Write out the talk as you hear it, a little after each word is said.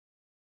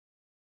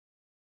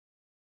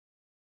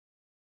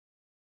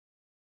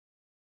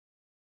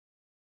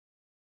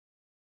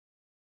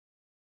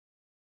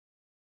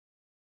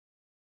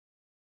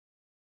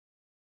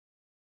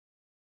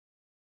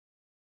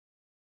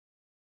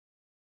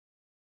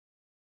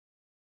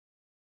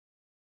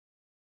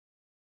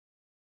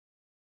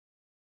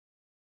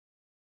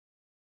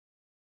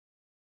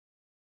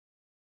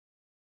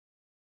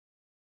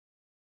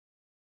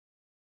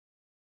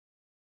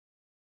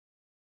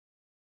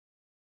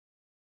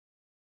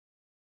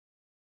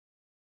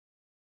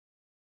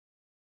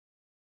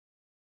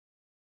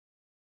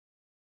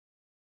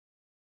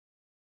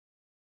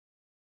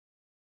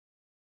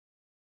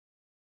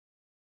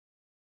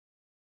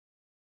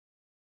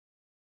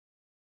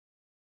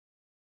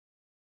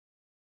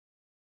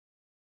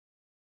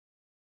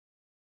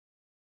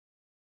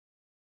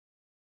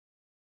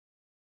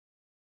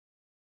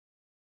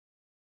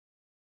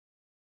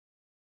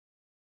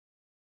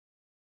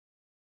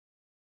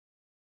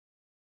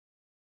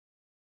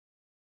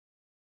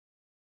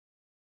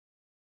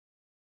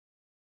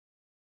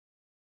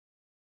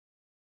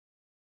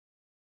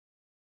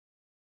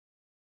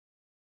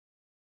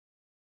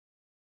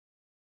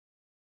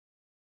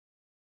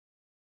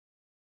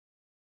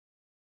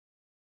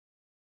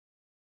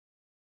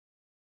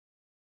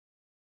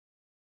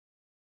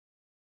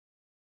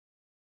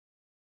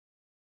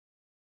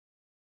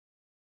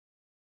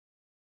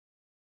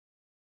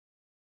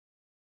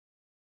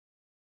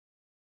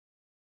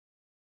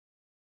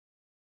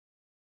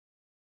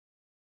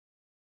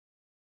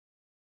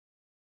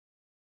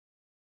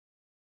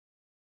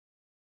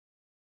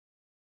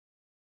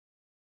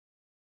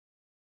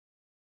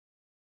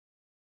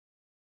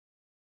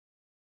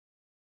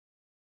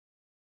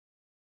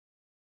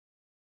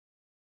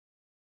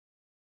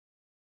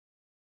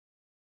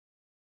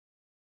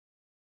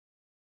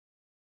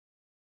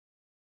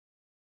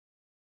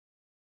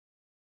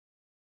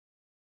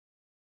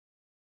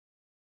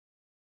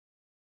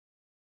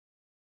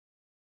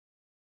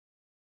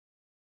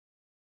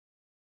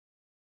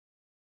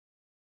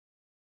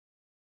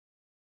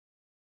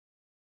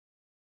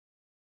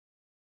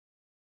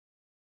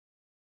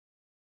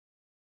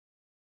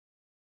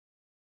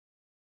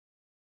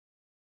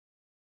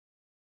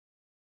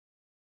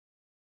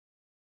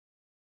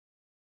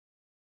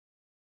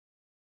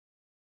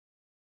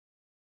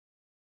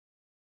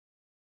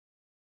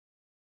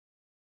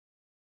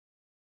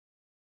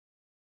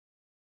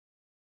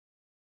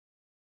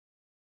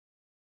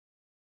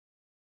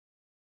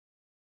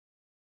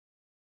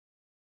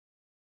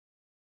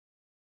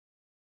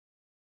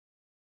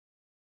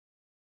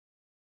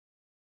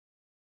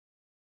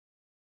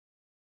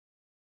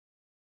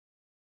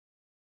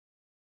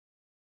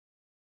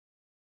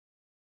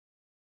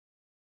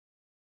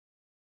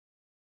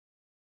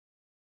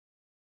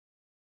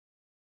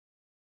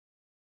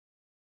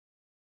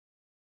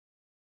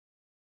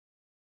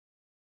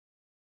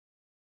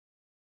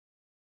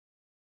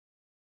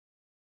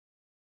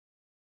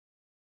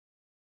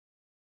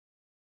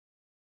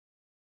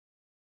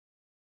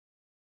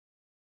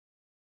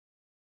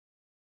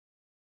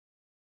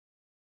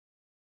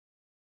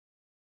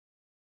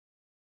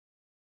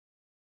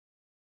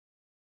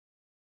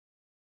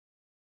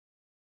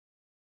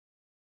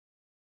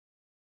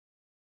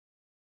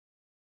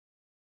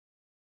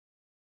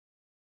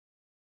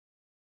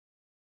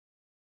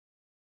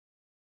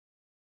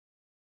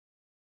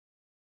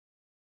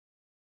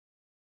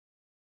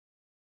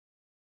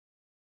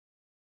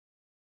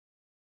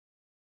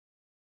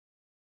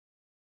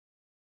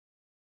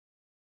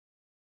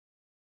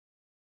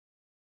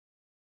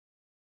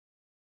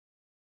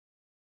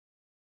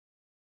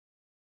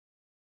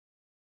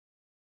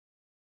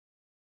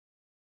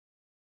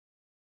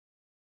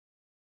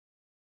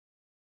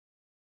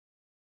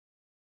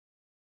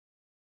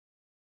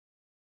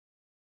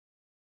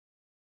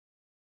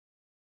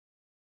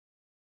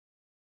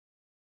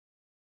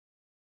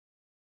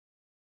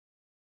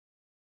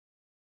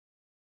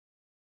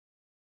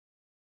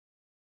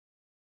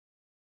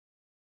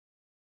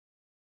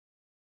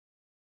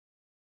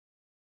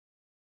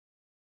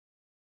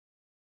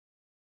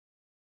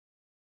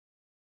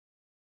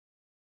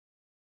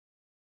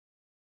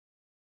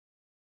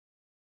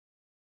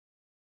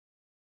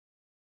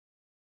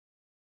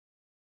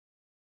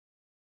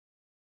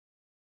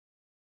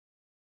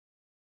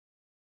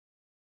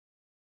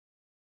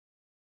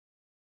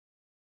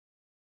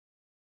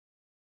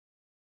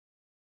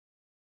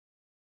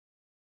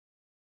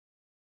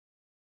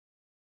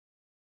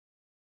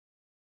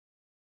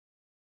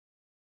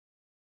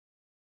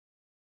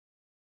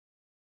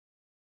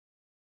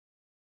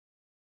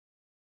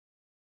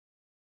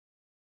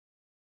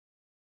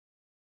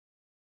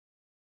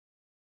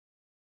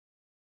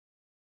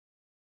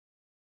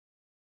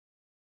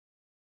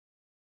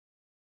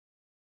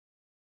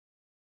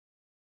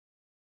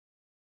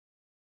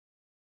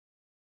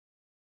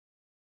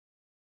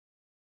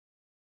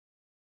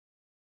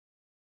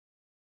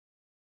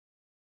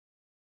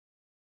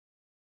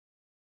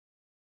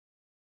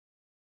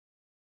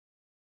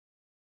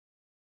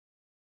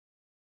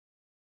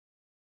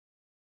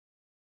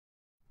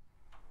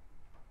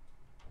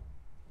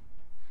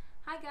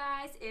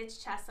guys,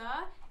 it's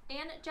Chessa,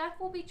 and Jeff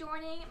will be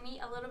joining me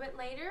a little bit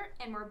later,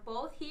 and we're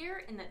both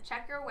here in the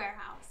Checker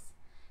Warehouse.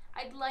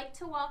 I'd like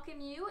to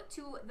welcome you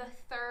to the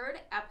third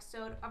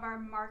episode of our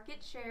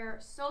Market Share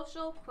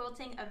social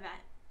quilting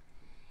event.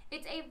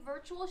 It's a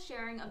virtual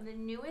sharing of the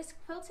newest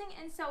quilting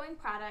and sewing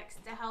products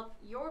to help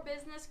your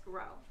business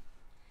grow.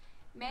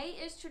 May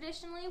is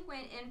traditionally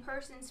when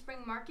in-person spring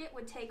market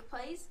would take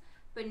place,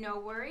 but no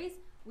worries,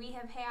 we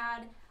have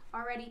had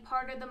already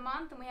part of the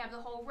month and we have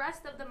the whole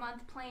rest of the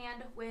month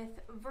planned with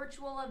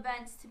virtual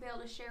events to be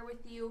able to share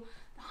with you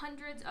the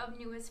hundreds of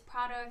newest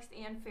products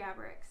and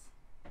fabrics.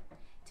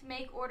 To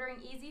make ordering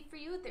easy for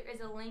you, there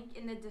is a link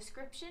in the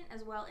description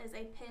as well as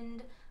a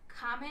pinned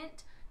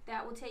comment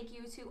that will take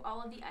you to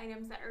all of the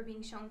items that are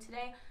being shown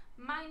today,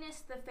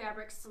 minus the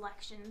fabric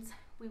selections.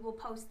 We will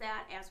post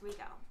that as we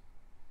go.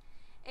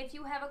 If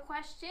you have a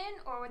question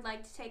or would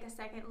like to take a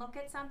second look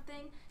at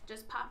something,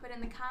 just pop it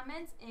in the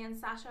comments and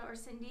Sasha or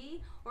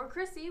Cindy or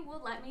Chrissy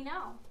will let me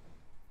know.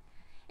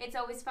 It's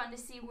always fun to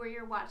see where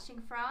you're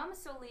watching from,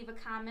 so leave a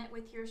comment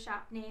with your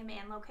shop name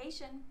and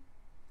location.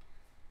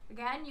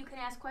 Again, you can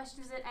ask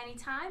questions at any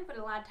time, but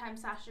a lot of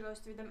times Sasha goes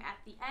through them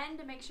at the end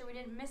to make sure we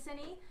didn't miss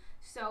any,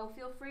 so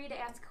feel free to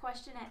ask a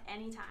question at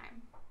any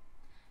time.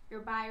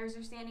 Your buyers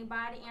are standing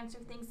by to answer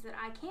things that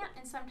I can't,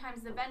 and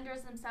sometimes the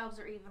vendors themselves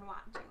are even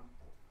watching.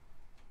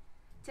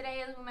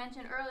 Today, as we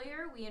mentioned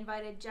earlier, we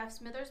invited Jeff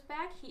Smithers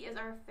back. He is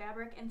our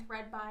fabric and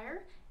thread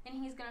buyer,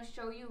 and he's going to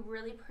show you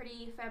really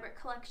pretty fabric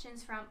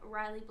collections from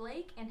Riley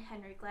Blake and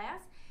Henry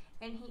Glass.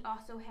 And he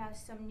also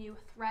has some new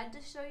thread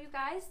to show you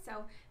guys,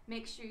 so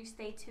make sure you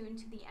stay tuned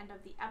to the end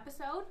of the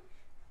episode.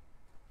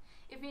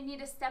 If you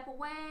need to step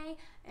away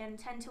and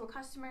tend to a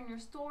customer in your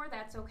store,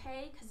 that's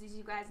okay, because as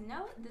you guys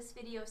know, this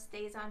video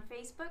stays on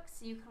Facebook,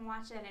 so you can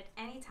watch it at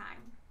any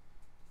time.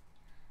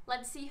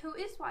 Let's see who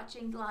is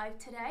watching live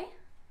today.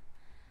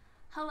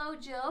 Hello,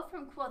 Jill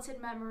from Quilted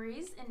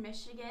Memories in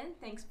Michigan.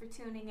 Thanks for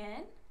tuning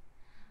in.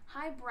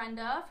 Hi,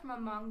 Brenda from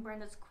Among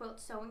Brenda's Quilt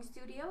Sewing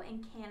Studio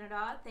in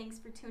Canada. Thanks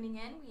for tuning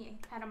in. We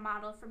had a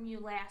model from you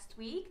last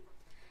week.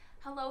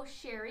 Hello,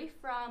 Sherry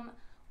from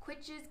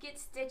Quitches Get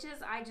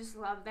Stitches. I just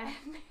love that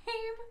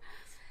name.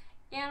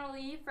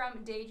 Annalie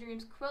from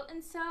Daydreams Quilt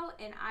and Sew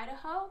in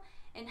Idaho.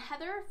 And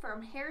Heather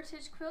from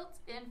Heritage Quilts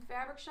and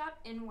Fabric Shop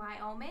in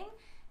Wyoming.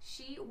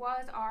 She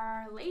was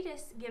our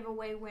latest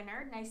giveaway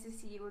winner. Nice to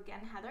see you again,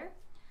 Heather.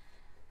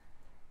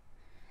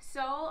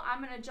 So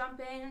I'm going to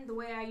jump in the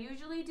way I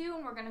usually do,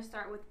 and we're going to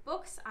start with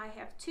books. I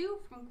have two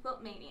from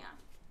Quiltmania.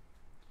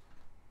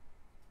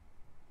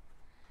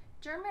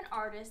 German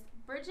artist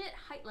Bridget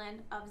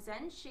Heitland of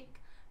Zen Chic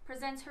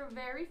presents her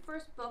very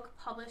first book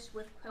published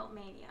with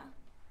Quiltmania.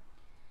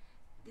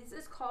 This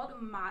is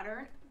called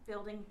Modern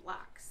Building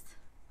Blocks.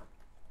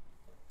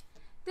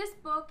 This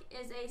book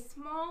is a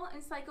small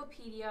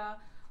encyclopedia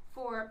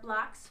for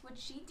blocks, which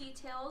she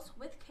details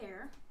with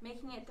care,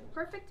 making it the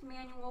perfect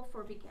manual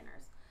for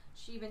beginners.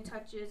 She even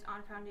touches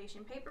on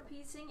foundation paper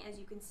piecing, as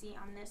you can see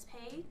on this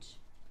page.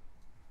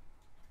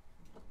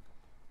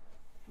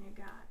 And you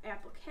got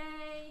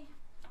applique.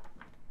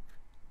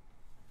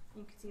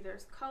 You can see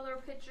there's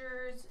color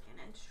pictures and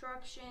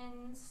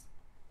instructions.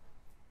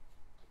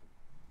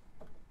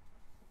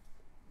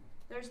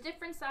 There's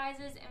different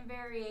sizes and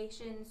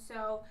variations,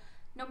 so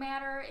no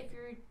matter if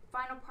your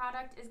final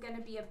product is going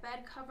to be a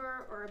bed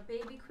cover or a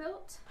baby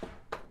quilt,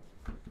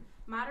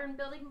 Modern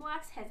Building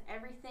Blocks has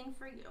everything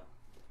for you.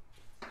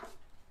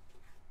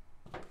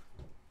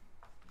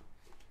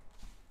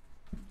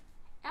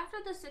 After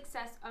the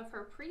success of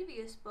her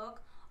previous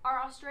book,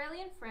 our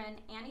Australian friend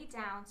Annie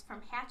Downs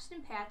from Hatched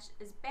and Patched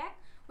is back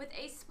with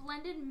a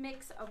splendid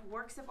mix of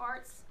works of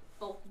arts,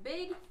 both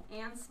big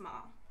and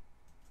small.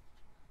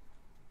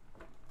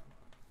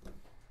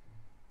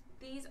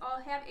 These all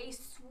have a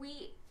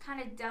sweet,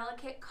 kind of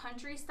delicate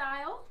country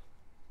style.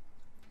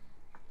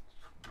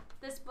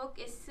 This book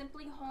is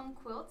Simply Home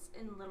Quilts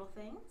in Little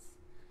Things.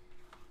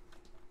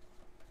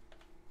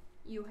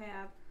 You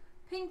have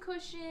pin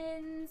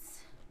cushions,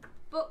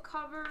 book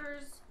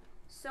covers,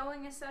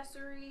 sewing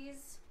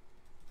accessories.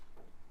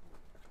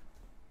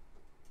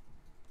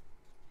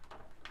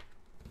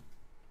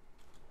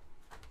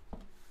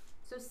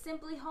 So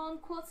Simply Home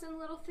Quilts and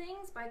Little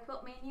Things by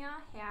Quiltmania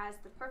has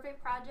the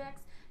perfect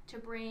projects to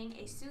bring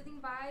a soothing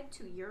vibe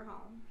to your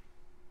home.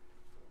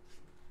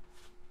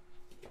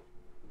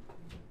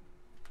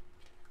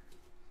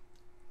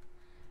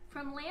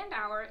 From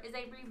Landauer is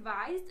a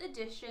revised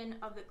edition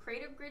of the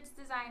Creative Grids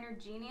designer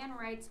Jean Ann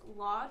Wright's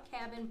Log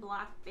Cabin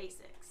Block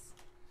Basics.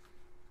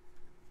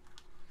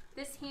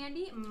 This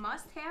handy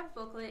must-have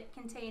booklet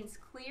contains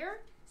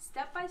clear,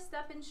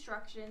 step-by-step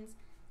instructions,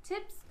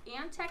 tips,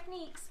 and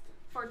techniques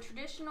for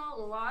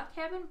traditional log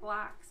cabin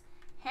blocks,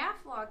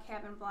 half log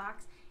cabin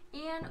blocks,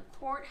 and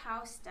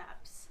courthouse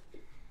steps.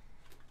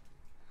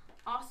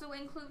 Also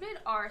included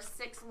are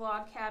 6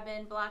 log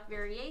cabin block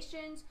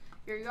variations,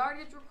 your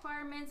yardage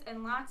requirements,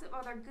 and lots of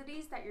other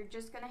goodies that you're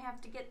just going to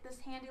have to get this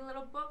handy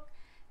little book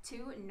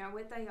to know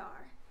what they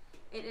are.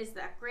 It is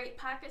that great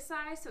pocket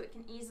size, so it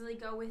can easily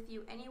go with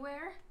you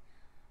anywhere.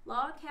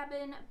 Log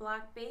Cabin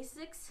Block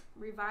Basics,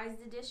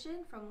 Revised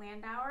Edition from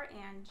Landauer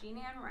and Jean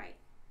Ann Wright.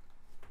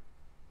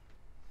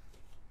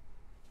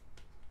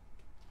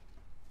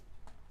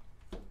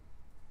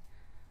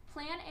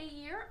 Plan a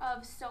year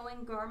of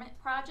sewing garment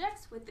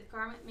projects with the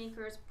Garment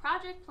Maker's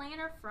Project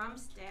Planner from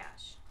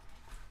Stash.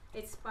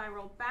 It's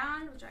spiral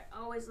bound, which I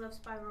always love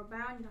spiral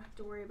bound. You don't have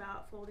to worry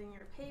about folding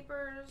your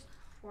papers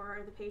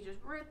or the pages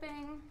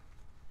ripping.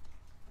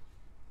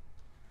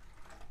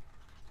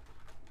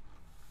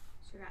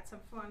 So you got some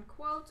fun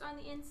quotes on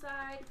the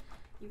inside.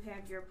 You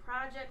have your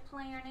project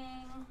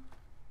planning,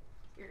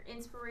 your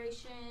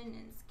inspiration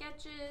and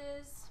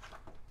sketches.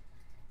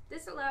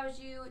 This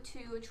allows you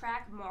to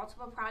track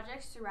multiple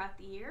projects throughout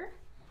the year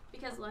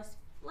because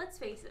let's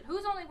face it,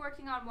 who's only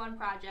working on one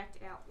project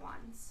at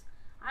once?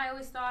 I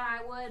always thought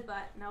I would,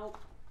 but nope.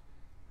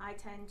 I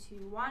tend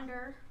to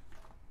wander.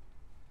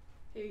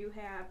 Here you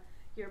have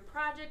your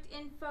project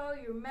info,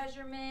 your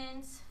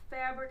measurements,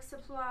 fabric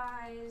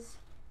supplies,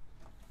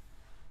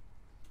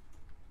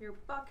 your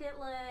bucket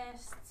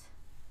list.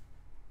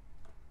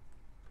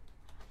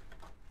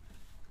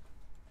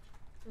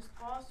 Just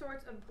all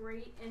sorts of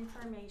great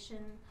information.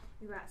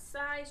 You got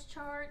size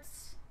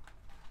charts.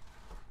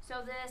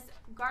 So this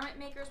Garment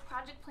Maker's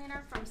Project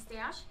Planner from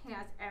Stash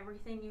has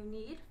everything you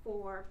need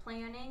for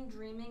planning,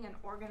 dreaming, and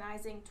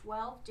organizing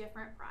 12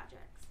 different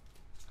projects.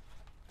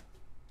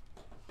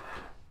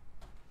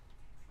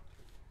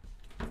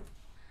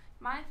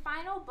 My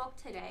final book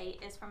today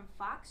is from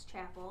Fox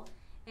Chapel,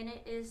 and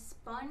it is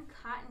Spun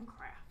Cotton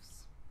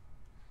Crafts.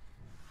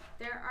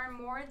 There are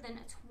more than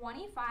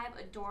 25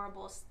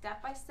 adorable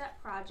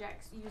step-by-step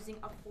projects using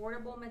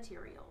affordable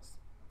materials.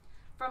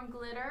 From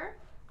glitter,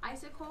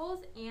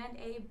 icicles, and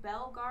a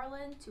bell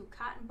garland to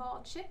cotton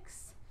ball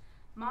chicks,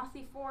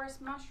 mothy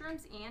forest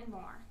mushrooms, and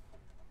more.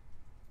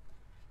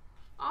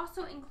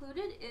 Also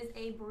included is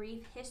a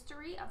brief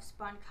history of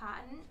spun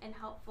cotton and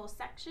helpful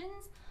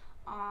sections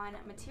on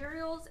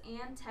materials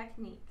and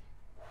technique.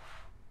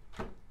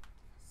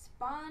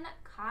 Spun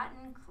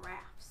Cotton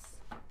Crafts.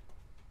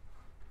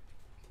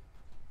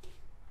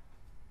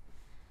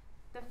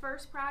 The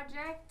first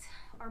project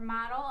or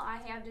model I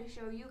have to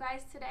show you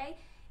guys today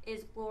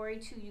is Glory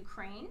to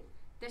Ukraine.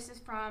 This is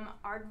from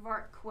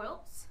Aardvark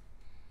Quilts.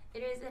 It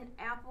is an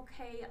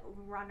applique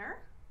runner.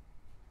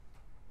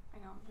 I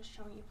know I'm just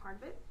showing you part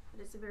of it,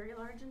 but it's very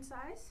large in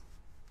size.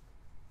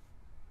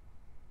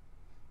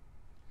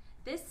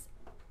 This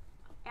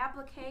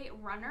applique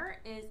runner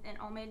is an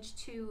homage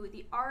to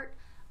the art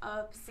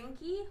of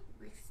Psinki,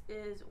 which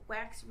is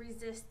wax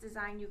resist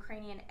design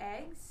Ukrainian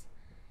eggs.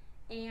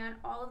 And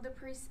all of the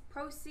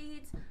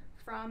proceeds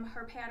from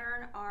her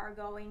pattern are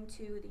going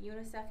to the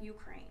UNICEF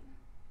Ukraine.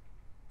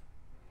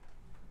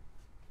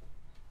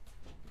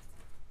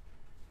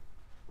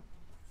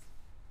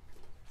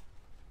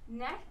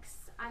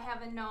 Next, I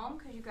have a gnome,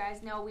 because you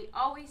guys know we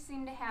always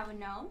seem to have a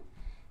gnome.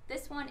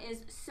 This one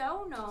is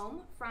Sew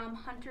Gnome from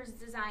Hunter's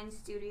Design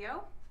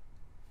Studio.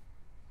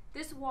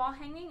 This wall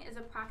hanging is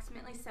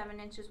approximately 7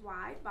 inches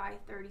wide by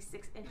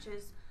 36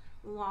 inches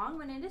long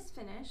when it is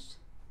finished.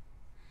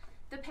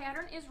 The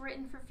pattern is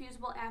written for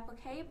fusible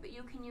applique, but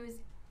you can use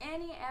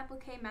any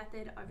applique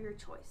method of your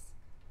choice.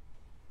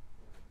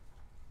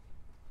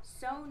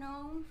 Sew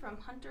Gnome from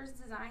Hunter's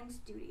Design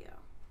Studio.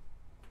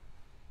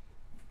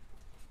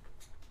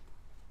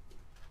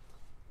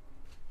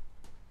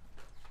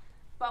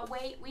 But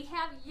wait, we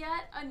have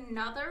yet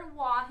another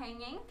wall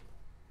hanging.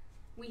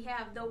 We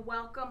have the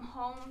Welcome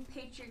Home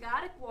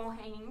Patriotic Wall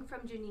Hanging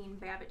from Janine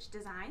Babbage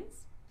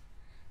Designs.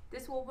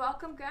 This will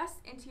welcome guests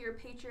into your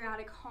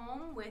patriotic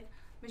home with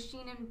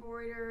machine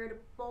embroidered,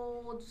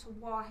 bold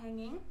wall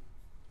hanging.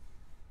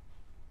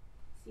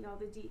 See all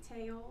the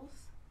details.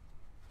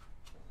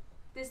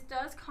 This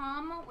does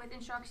come with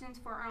instructions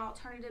for an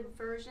alternative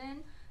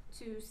version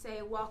to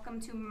say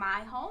welcome to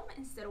my home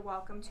instead of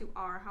welcome to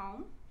our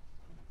home.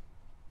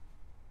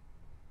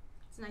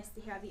 It's nice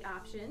to have the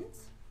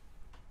options.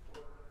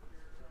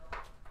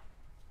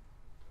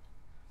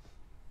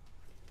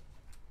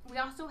 We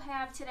also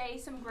have today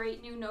some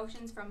great new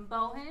notions from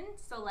Bohin,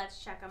 so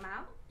let's check them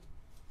out.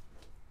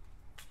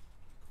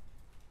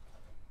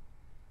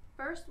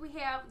 First, we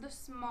have the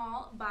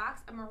small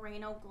box of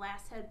Merino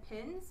glass head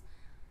pins.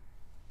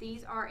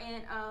 These are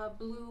in a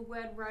blue,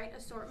 red, white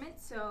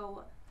assortment,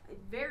 so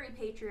very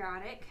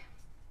patriotic.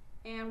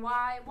 And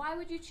why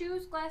would you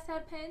choose glass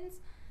head pins?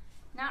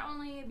 Not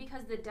only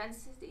because the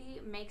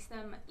density makes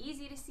them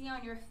easy to see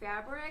on your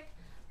fabric,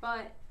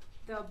 but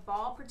the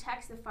ball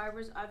protects the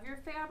fibers of your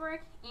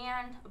fabric,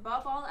 and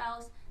above all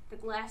else, the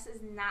glass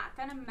is not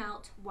going to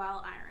melt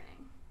while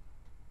ironing.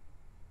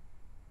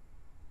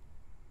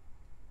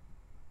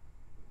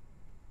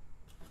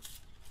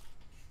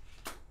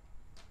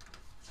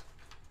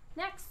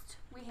 Next,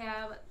 we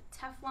have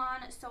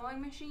Teflon sewing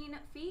machine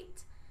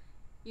feet.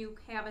 You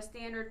have a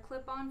standard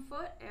clip-on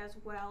foot as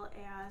well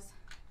as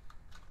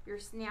your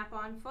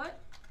snap-on foot.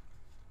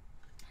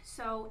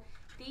 So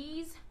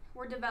these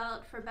were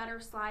developed for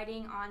better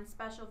sliding on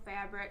special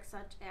fabrics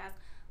such as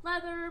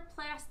leather,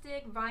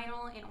 plastic,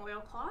 vinyl, and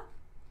oilcloth.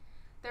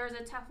 There is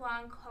a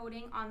Teflon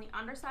coating on the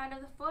underside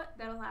of the foot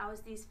that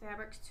allows these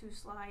fabrics to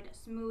slide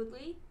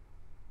smoothly.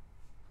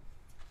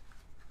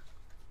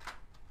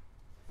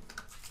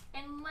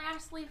 And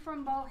lastly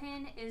from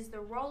Bohin is the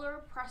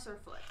roller presser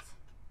foot.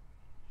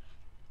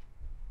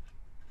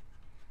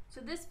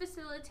 So this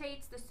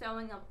facilitates the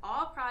sewing of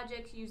all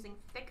projects using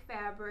thick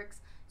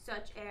fabrics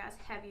such as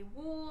heavy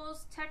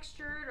wools,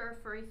 textured or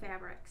furry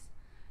fabrics.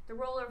 The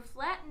roller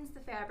flattens the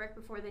fabric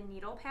before the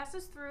needle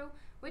passes through,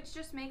 which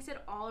just makes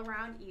it all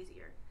around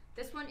easier.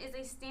 This one is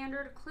a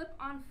standard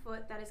clip-on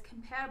foot that is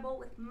compatible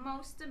with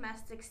most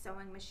domestic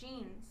sewing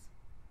machines.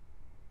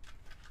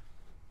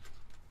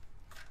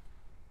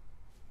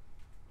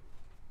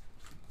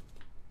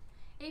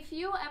 A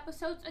few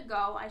episodes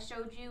ago, I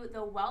showed you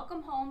the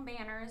Welcome Home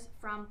banners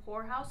from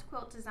Poorhouse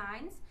Quilt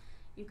Designs.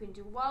 You can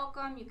do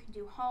welcome, you can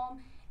do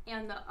home,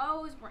 and the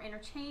O's were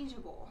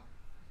interchangeable.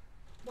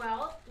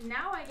 Well,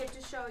 now I get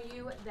to show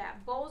you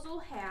that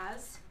Bosal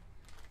has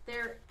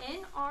their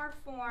NR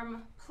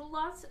Form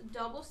Plus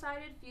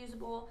double-sided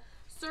fusible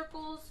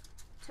circles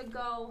to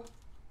go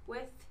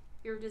with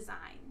your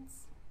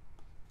designs.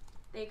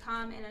 They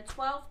come in a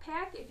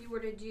 12-pack if you were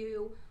to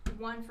do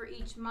one for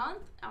each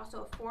month,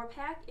 also a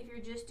 4-pack if you're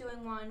just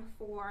doing one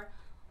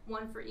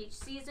for each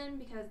season,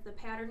 because the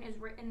pattern is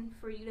written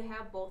for you to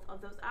have both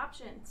of those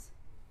options.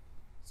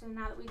 So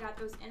now that we got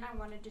those in, I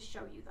wanted to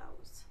show you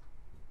those.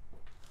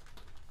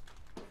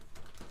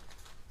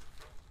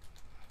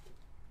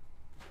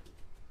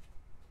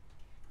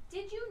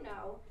 Did you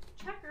know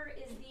Checker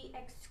is the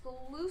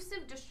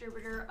exclusive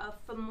distributor of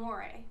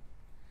Famore?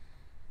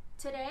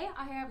 Today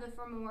I have the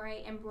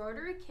Famore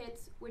embroidery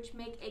kits, which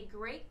make a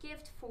great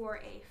gift for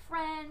a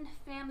friend,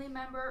 family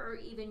member, or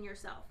even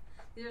yourself.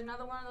 These are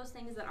another one of those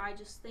things that I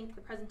just think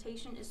the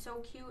presentation is so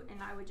cute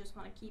and I would just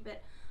want to keep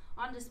it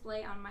on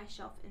display on my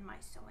shelf in my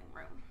sewing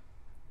room.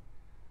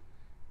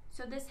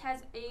 So this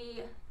has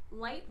a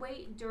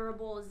lightweight,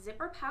 durable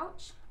zipper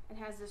pouch. It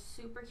has this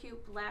super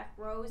cute black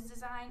rose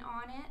design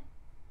on it.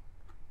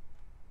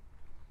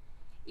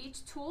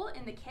 Each tool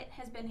in the kit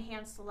has been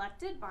hand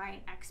selected by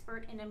an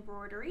expert in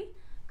embroidery,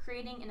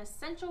 creating an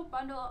essential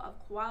bundle of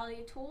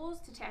quality tools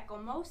to tackle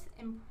most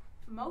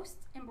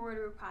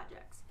embroidery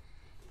projects.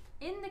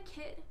 In the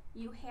kit,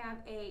 you have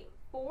a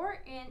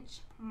 4-inch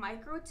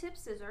micro tip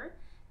scissor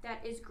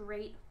that is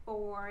great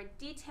for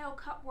detail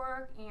cut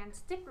work and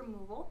stick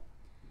removal.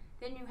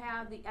 Then you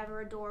have the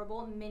ever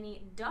adorable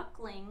mini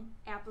duckling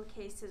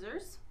applique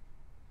scissors,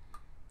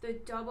 the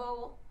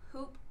double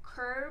hoop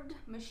curved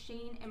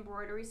machine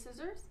embroidery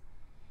scissors.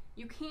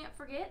 You can't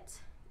forget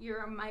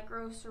your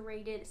micro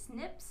serrated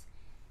snips,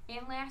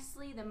 and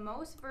lastly the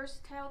most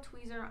versatile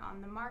tweezer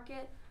on the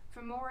market,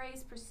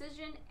 Famore's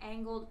precision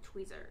angled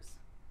tweezers.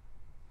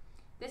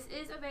 This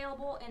is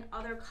available in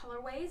other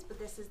colorways, but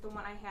this is the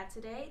one I had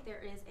today.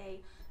 There is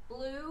a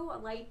blue, a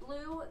light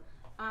blue,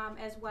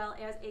 as well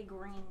as a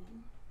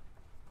green.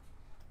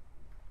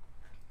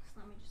 So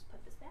let me just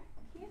put this back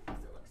here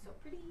because it looks so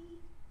pretty.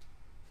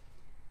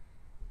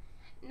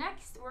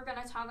 Next, we're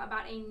going to talk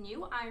about a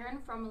new iron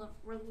from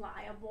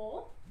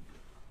Reliable.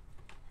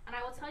 And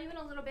I will tell you in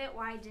a little bit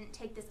why I didn't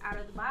take this out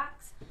of the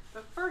box.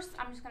 But first,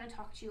 I'm just going to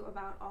talk to you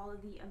about all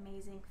of the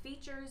amazing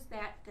features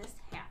that this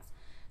has.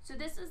 So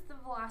this is the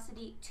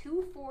Velocity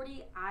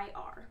 240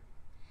 IR.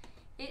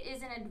 It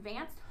is an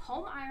advanced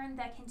home iron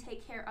that can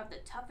take care of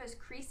the toughest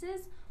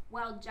creases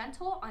while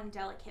gentle on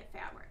delicate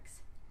fabrics.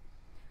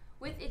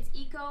 With its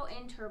eco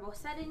and turbo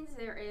settings,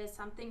 there is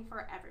something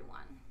for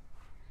everyone.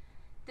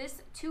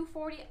 This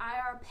 240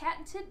 IR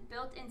patented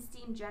built-in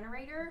steam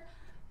generator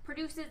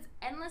produces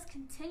endless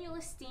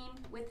continuous steam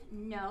with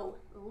no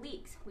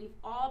leaks. We've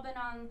all been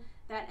on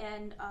that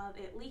end of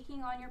it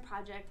leaking on your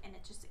project, and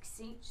it's just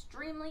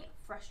extremely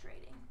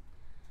frustrating.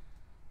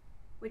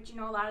 Which, you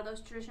know, a lot of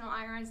those traditional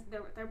irons,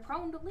 they're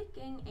prone to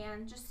leaking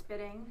and just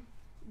spitting.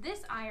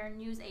 This iron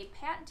uses a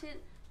patented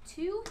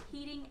 2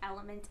 heating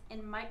element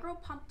in micro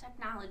pump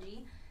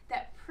technology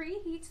that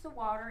preheats the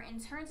water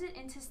and turns it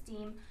into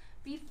steam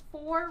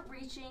before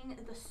reaching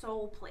the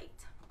sole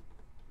plate.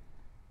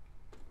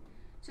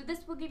 So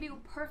this will give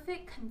you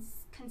perfect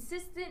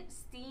consistent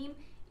steam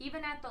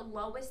even at the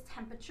lowest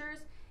temperatures,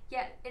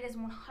 yet it is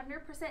 100%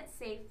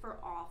 safe for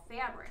all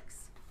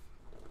fabrics.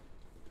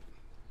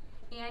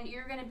 And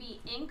you're going to be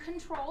in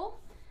control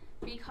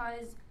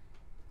because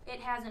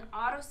it has an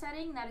auto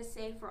setting that is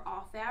safe for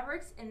all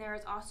fabrics, and there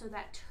is also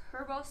that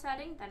turbo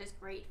setting that is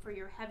great for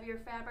your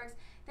heavier fabrics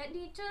that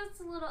need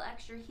just a little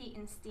extra heat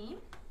and steam.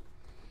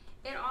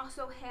 It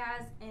also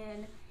has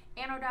an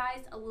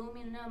anodized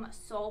aluminum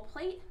sole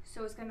plate,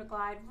 so it's going to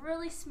glide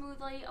really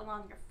smoothly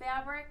along your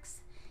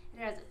fabrics.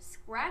 It has a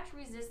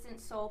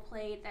scratch-resistant sole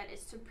plate that is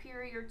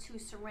superior to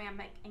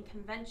ceramic and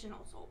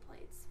conventional sole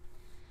plates.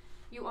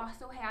 You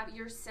also have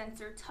your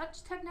sensor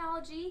touch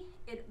technology.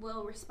 It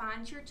will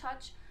respond to your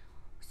touch,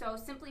 so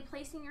simply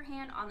placing your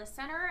hand on the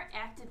center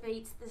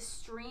activates the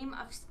stream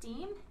of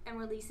steam and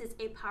releases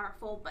a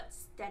powerful but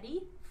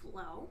steady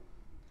flow.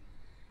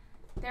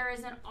 There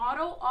is an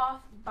auto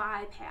off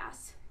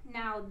bypass.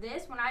 Now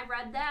this, when I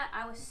read that,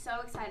 I was so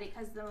excited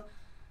because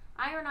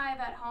iron I have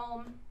at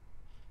home,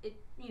 it,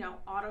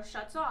 auto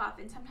shuts off,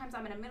 and sometimes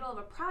I'm in the middle of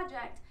a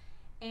project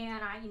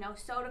and I,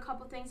 sewed a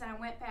couple things and I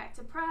went back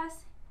to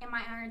press and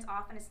my iron's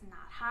off and it's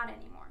not hot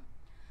anymore.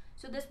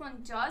 So this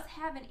one does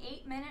have an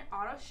 8-minute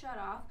auto shut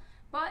off,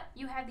 but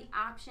you have the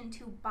option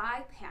to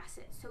bypass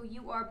it. So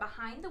you are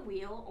behind the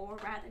wheel, or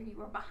rather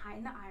you are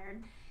behind the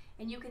iron,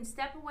 and you can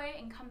step away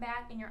and come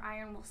back and your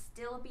iron will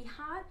still be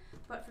hot.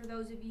 But for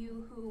those of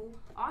you who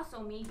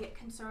also get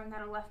concerned that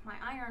I left my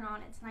iron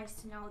on, it's nice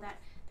to know that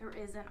there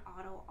is an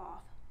auto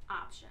off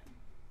option.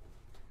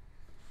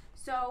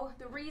 So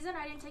the reason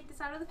I didn't take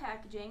this out of the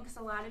packaging, because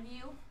a lot of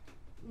you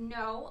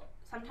know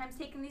sometimes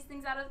taking these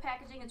things out of the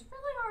packaging, it's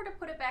really hard to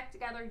put it back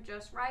together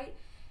just right.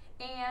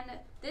 And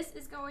this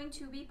is going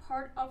to be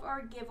part of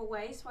our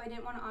giveaway, so I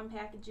didn't want to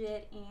unpackage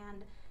it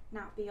and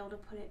not be able to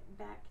put it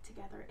back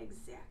together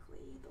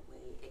exactly the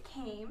way it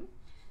came.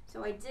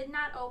 So I did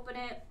not open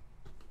it,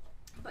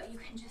 but you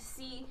can just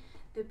see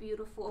the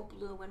beautiful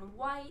blue and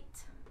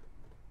white.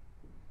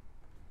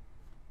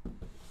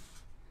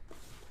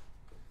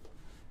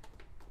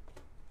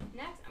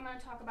 Next, I'm going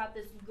to talk about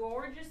this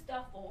gorgeous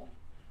duffel.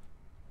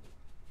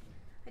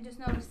 I just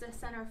noticed the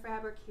center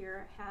fabric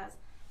here has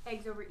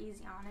Eggs Over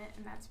Easy on it,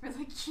 and that's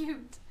really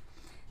cute.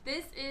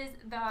 This is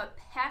the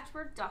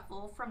patchwork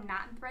duffel from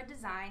Knot and Thread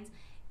Designs,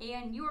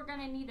 and you are going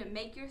to need to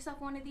make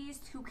yourself one of these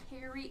to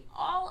carry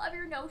all of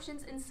your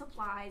notions and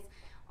supplies,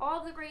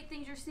 all the great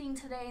things you're seeing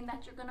today and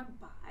that you're going to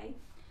buy.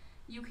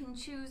 You can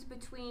choose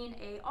between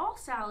a all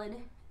solid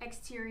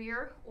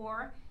exterior,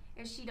 or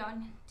as she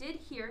did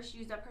here, she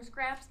used up her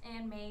scraps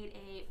and made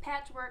a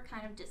patchwork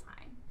kind of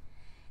design.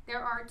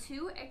 There are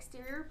 2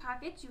 exterior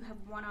pockets. You have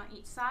one on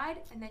each side,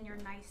 and then your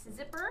nice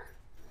zipper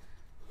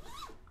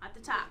at the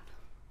top.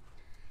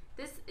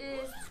 This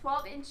is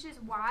 12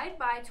 inches wide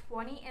by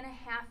 20.5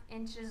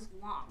 inches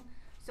long.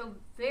 So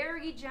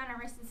very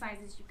generous in size,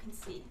 as you can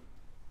see.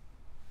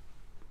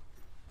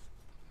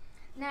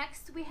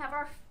 Next, we have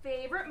our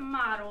favorite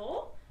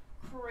model,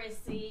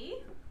 Chrissy.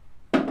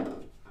 I knocked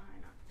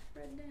the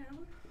thread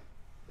down.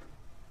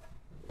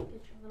 Get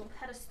your little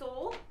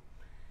pedestal.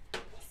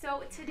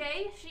 So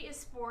today she is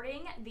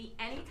sporting the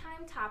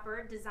Anytime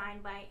Topper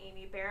designed by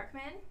Amy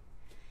Barackman.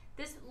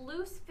 This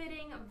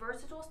loose-fitting,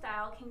 versatile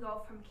style can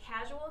go from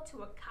casual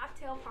to a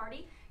cocktail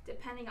party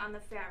depending on the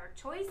fabric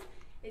choice.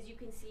 As you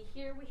can see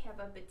here, we have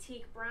a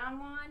batik brown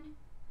one.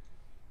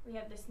 We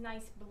have this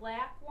nice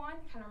black one,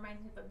 kind of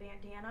reminds me of a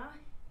bandana,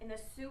 and a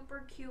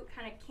super cute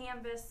kind of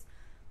canvas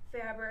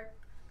fabric,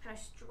 kind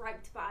of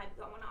striped vibe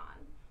going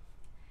on.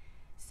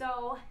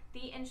 So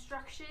the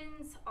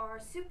instructions are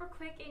super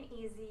quick and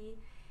easy.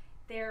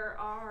 There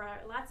are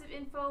lots of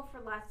info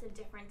for lots of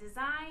different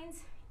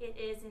designs. It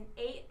is an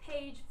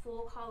 8-page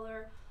full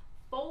color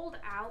fold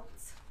out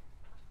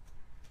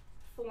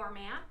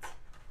format.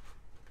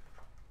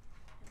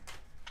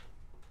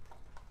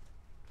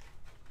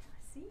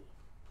 See?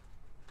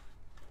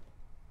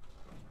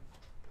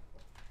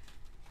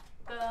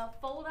 The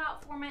fold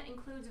out format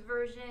includes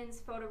versions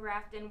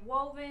photographed and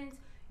wovens,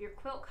 your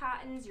quilt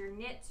cottons, your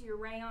knits, your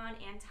rayon,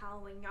 and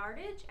toweling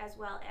yardage, as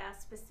well as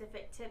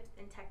specific tips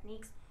and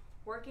techniques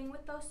working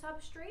with those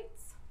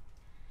substrates.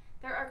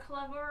 There are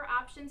clever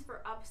options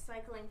for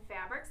upcycling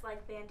fabrics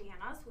like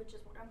bandanas, which is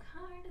what I'm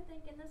kind of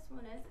thinking this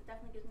one is. It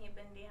definitely gives me a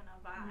bandana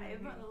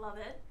vibe. I love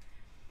it.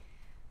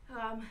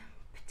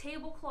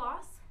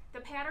 Tablecloths.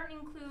 The pattern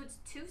includes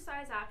 2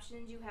 size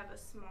options. You have a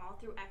small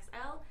through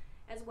XL,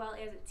 as well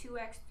as a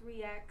 2X,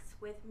 3X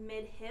with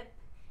mid-hip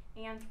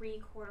and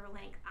 3/4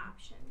 length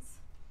options.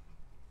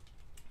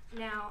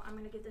 Now, I'm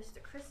going to give this to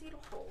Chrissy to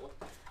hold.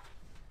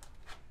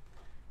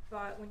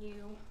 But when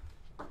you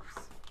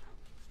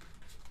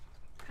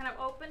kind of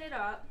open it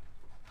up,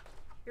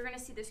 you're going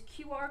to see this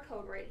QR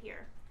code right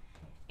here.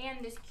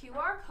 And this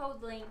QR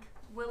code link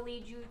will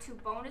lead you to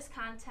bonus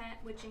content,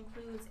 which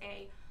includes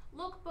a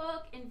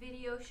lookbook and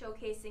video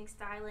showcasing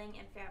styling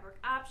and fabric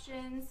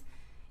options.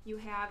 You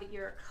have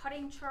your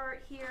cutting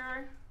chart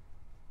here.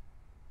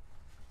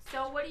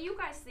 So what do you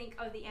guys think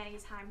of the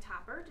Anytime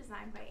Topper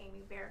designed by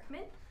Amy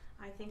Barackman?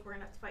 I think we're going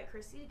to have to fight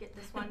Chrissy to get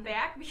this one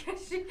back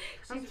because she's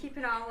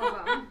keeping all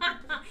of them.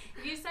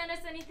 If you send us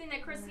anything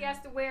that Chrissy has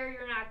to wear,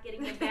 you're not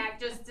getting it back.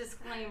 Just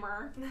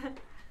disclaimer.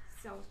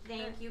 So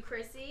thank you,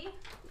 Chrissy.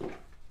 Move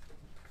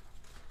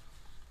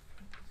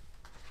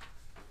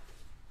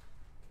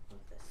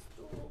the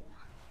stool.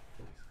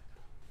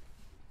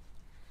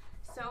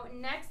 So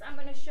next I'm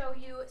going to show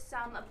you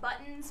some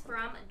buttons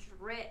from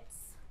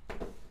Dritz.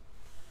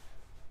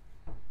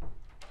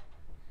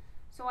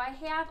 So I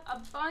have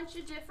a bunch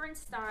of different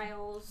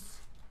styles,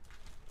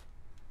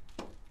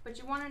 but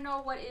you want to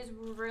know what is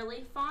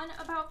really fun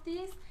about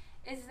these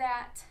is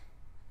that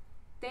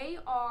they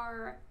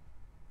are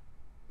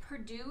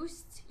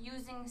produced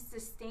using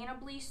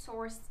sustainably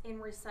sourced and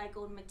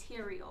recycled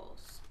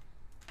materials.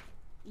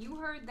 You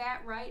heard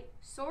that right,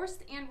 sourced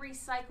and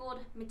recycled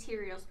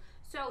materials.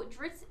 So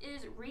Dritz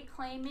is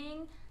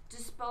reclaiming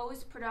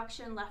disposed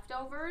production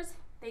leftovers.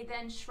 They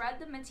then shred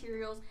the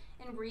materials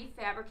and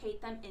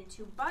refabricate them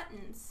into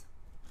buttons.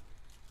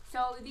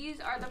 So these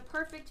are the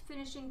perfect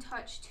finishing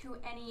touch to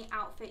any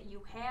outfit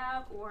you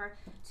have, or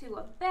to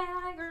a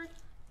bag, or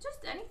just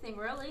anything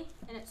really.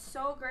 And it's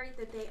so great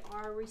that they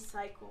are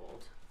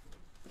recycled.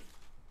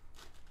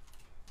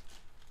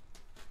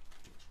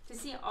 To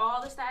see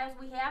all the styles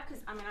we have,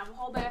 because I have a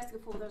whole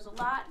basket full, there's a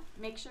lot,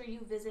 make sure you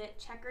visit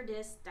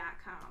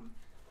checkerdisc.com.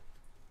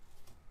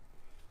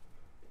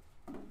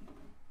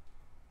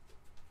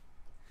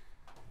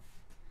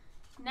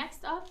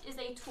 Next up is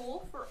a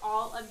tool for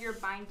all of your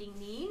binding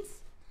needs.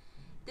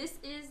 This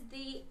is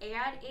the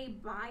Add a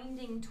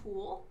Binding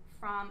tool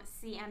from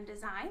CM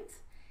Designs.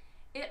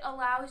 It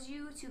allows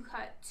you to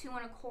cut 2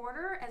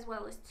 1/4 as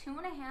well as 2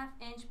 1/2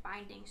 inch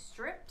binding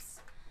strips,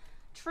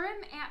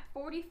 trim at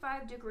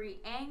 45-degree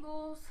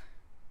angles,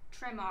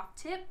 trim off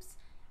tips,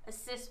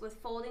 assist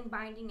with folding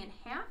binding in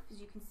half.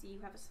 As you can see,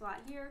 you have a slot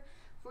here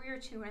for your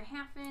 2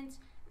 1/2 inch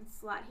and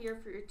slot here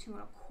for your 2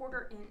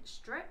 1/4 inch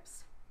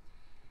strips.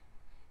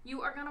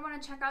 You are going to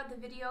want to check out the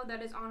video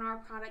that is on our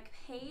product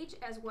page,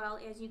 as well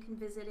as you can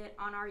visit it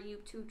on our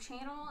YouTube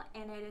channel,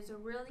 and it is a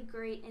really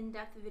great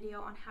in-depth video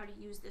on how to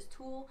use this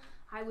tool.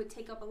 I would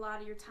take up a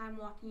lot of your time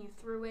walking you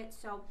through it,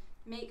 so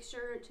make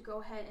sure to go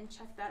ahead and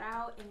check that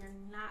out, and you're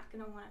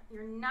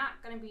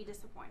not going to be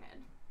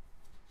disappointed.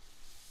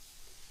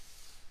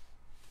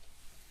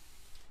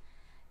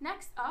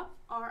 Next up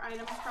are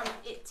items from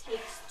It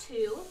Takes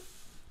Two.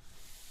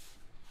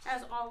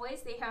 As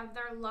always, they have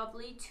their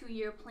lovely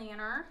 2-year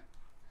planner.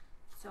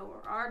 So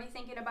we're already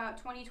thinking about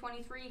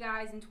 2023,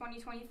 guys, and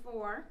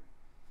 2024.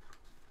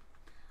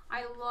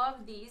 I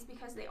love these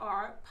because they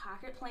are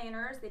pocket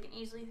planners. They can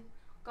easily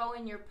go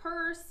in your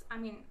purse.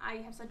 I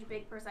have such a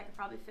big purse, I could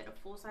probably fit a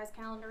full-size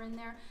calendar in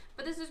there.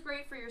 But this is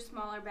great for your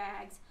smaller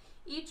bags.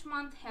 Each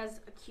month has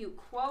a cute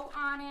quote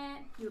on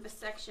it. You have a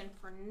section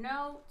for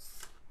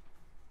notes.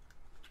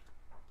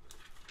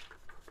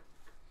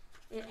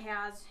 It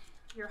has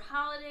your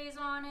holidays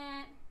on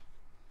it.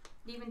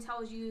 It even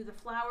tells you the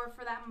flower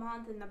for that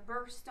month and the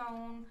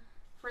birthstone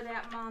for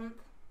that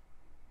month.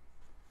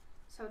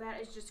 So that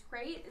is just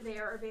great. They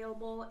are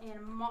available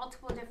in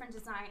multiple different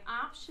design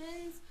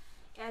options,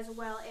 as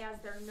well as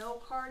their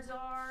note cards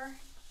are,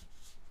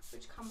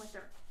 which come with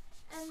their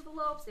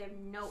envelopes. They have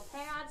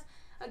notepads.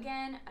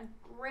 Again, a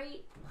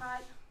great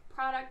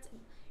product.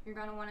 You're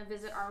going to want to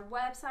visit our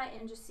website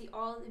and just see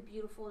all of the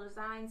beautiful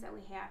designs that we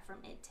have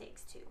from It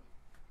Takes Two.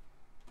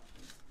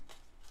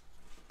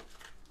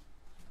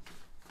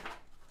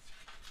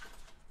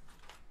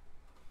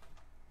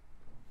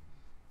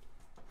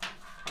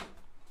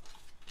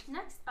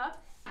 Next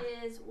up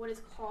is what is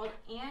called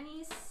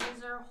Annie's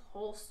Scissor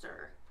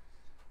Holster.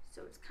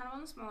 So it's kind of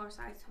on the smaller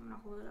side, so I'm going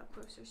to hold it up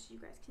closer so you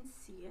guys can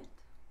see it.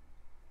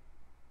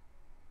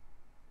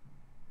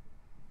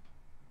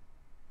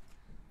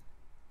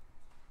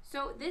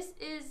 So this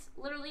is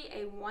literally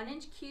a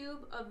 1-inch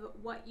cube of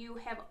what you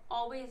have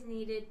always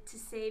needed to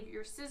save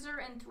your scissor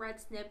and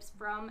thread snips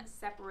from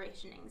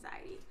separation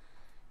anxiety.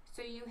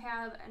 So you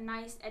have a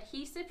nice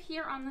adhesive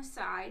here on the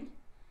side,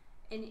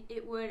 and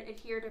it would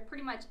adhere to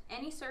pretty much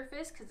any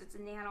surface because it's a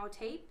nano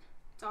tape.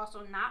 It's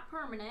also not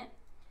permanent.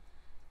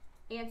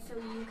 And so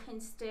you can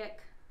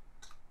stick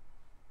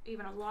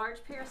even a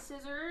large pair of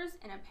scissors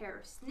and a pair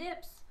of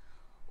snips,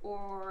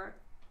 or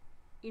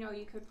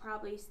you could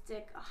probably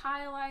stick a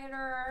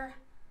highlighter,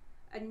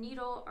 a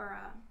needle, or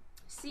a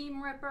seam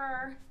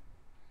ripper,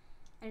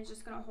 and it's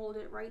just gonna hold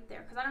it right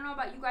there. Because I don't know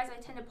about you guys, I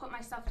tend to put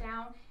my stuff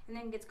down and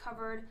then it gets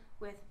covered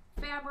with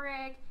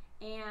fabric,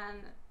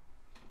 and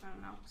I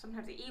don't know,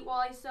 sometimes I eat while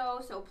I sew,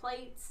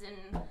 plates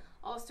and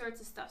all sorts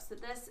of stuff. So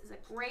this is a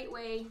great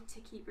way to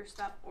keep your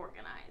stuff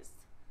organized.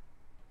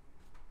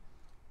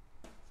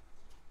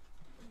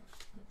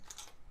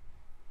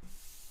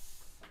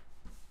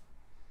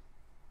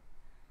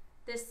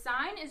 This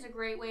sign is a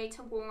great way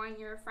to warn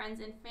your friends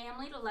and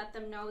family to let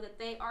them know that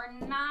they are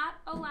not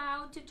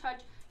allowed to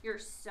touch your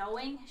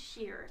sewing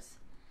shears.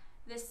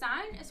 This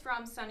sign is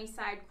from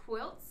Sunnyside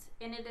Quilts,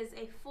 and it is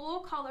a full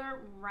color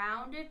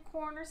rounded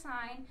corner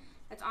sign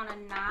that's on a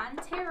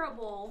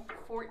non-tearable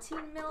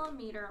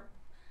 14mm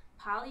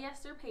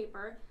polyester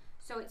paper.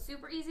 So it's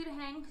super easy to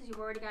hang because you've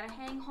already got a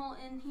hang hole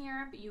in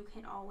here, but you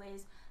can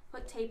always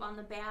put tape on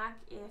the back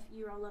if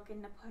you're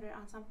looking to put it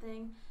on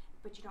something,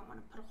 but you don't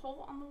want to put a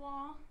hole on the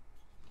wall.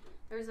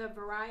 There's a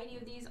variety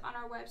of these on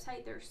our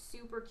website. They're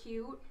super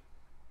cute,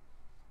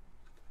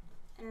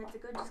 and it's a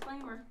good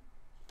disclaimer.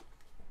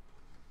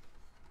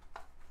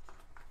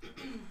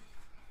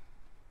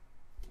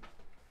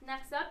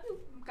 Next up, you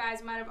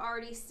guys might have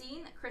already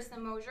seen that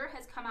Kristen Mosier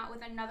has come out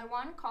with another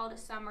one called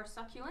Summer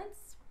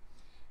Succulents.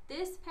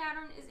 This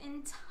pattern is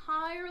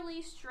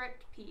entirely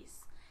stripped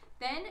piece,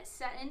 then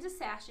set into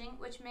sashing,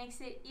 which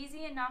makes it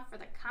easy enough for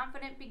the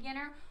confident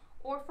beginner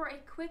or for a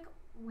quick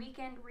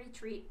weekend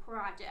retreat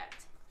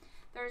project.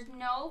 There's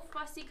no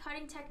fussy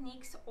cutting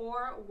techniques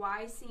or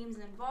Y seams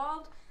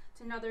involved.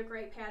 It's another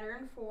great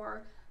pattern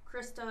for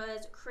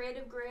Krista's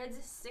Creative Grids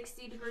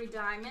 60-degree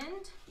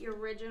diamond, the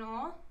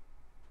original.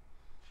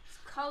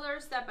 Color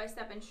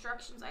step-by-step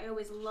instructions. I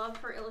always love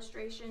her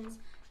illustrations.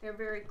 They're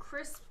very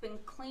crisp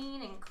and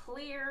clean and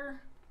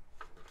clear.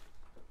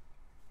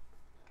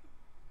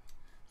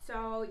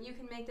 So you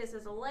can make this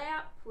as a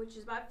lap, which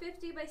is about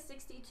 50 by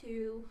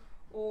 62,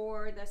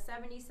 or the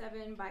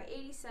 77 by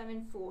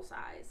 87 full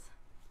size.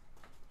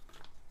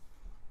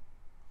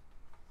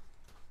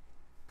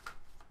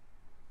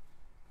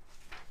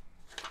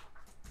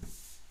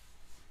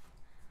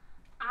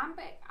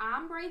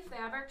 Ombre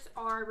fabrics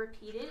are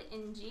repeated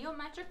in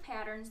geometric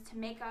patterns to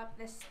make up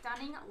the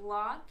stunning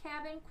log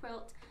cabin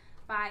quilt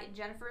by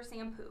Jennifer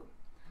Sampu.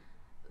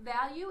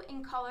 Value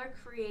in color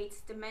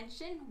creates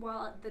dimension,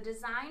 while the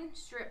design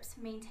strips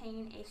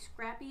maintain a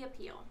scrappy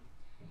appeal.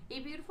 A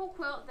beautiful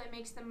quilt that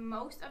makes the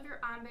most of your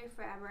ombre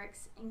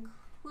fabrics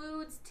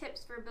includes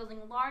tips for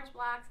building large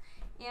blocks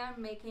and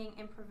making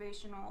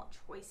improvisational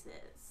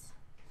choices.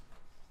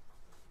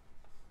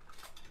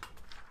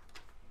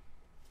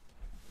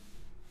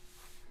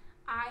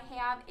 I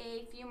have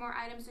a few more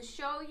items to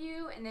show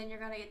you, and then you're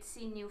going to get to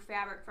see new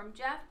fabric from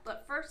Jeff.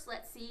 But first,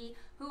 let's see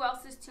who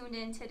else is tuned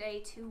in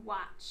today to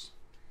watch.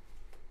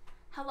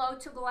 Hello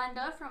to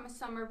Glenda from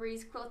Summer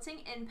Breeze Quilting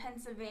in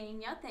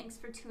Pennsylvania. Thanks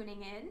for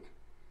tuning in.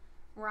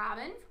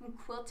 Robin from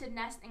Quilted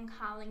Nest in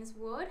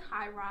Collingswood.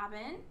 Hi,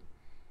 Robin.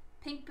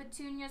 Pink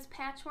Petunias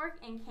Patchwork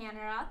in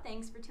Canada.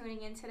 Thanks for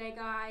tuning in today,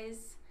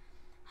 guys.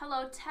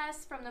 Hello,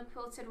 Tess from the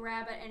Quilted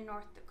Rabbit in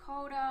North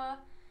Dakota.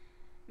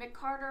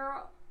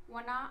 McCarter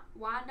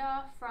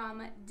Wanda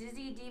from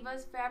Dizzy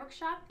Divas Fabric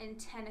Shop in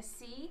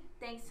Tennessee.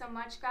 Thanks so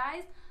much,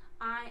 guys.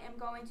 I am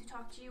going to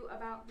talk to you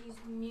about these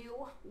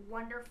new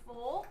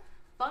wonderful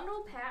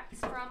bundle packs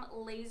from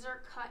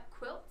Laser Cut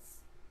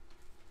Quilts.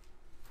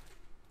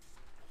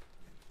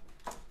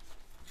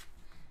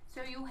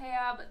 So you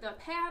have the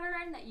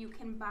pattern that you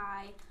can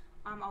buy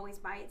always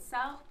by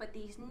itself, but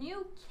these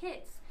new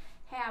kits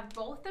have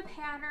both the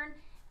pattern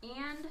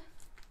and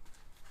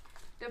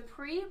the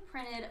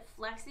pre-printed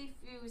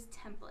FlexiFuse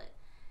template.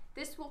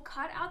 This will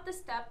cut out the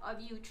step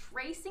of you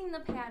tracing the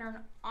pattern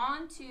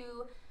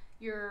onto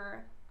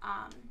your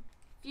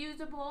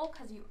fusible,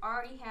 because you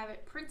already have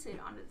it printed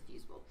onto the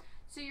fusible.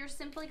 So you're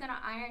simply going to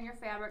iron your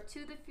fabric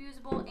to the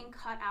fusible and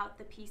cut out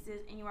the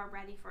pieces, and you are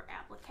ready for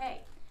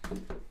applique.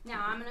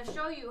 Now I'm going to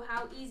show you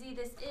how easy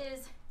this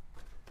is,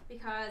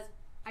 because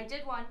I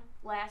did one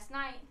last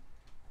night.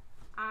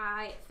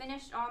 I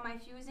finished all my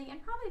fusing in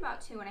probably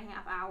about 2.5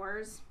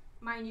 hours.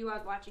 Mind you, I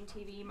was watching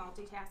TV,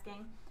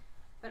 multitasking,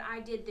 but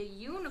I did the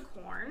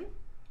unicorn.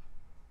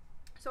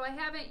 So I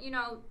haven't, you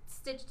know,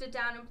 stitched it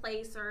down in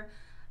place or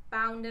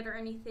bound it or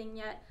anything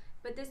yet,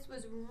 but this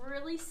was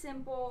really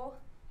simple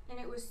and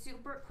it was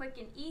super quick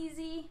and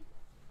easy.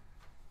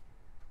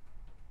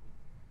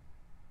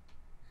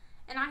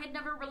 And I had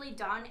never really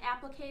done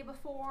applique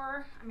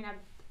before. I mean,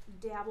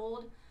 I've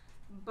dabbled,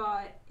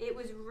 but it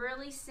was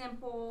really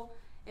simple.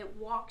 It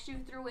walks you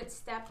through it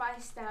step by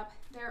step.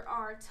 There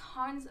are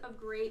tons of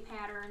great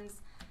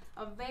patterns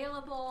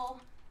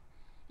available.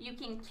 You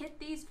can kit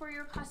these for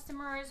your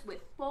customers with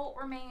bolt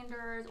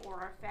remainders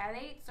or fat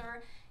eighths,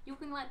 or you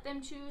can let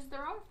them choose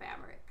their own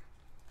fabric.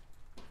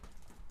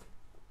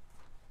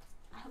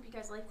 I hope you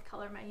guys like the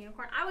color of my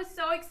unicorn. I was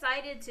so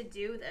excited to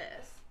do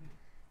this.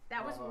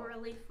 That was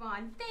really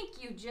fun.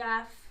 Thank you,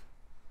 Jeff.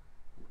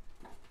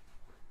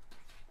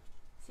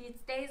 See,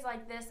 it's days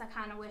like this I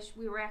kind of wish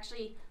we were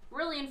actually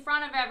really in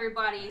front of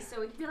everybody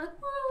so we could be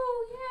like,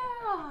 woo,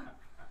 yeah.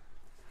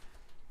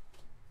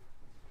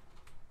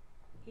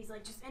 He's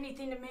like, just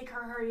anything to make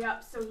her hurry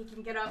up so he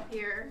can get up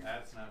here.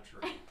 That's not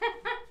true.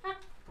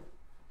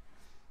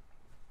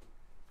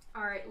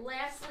 All right,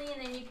 lastly,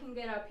 and then you can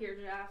get up here,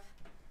 Jeff,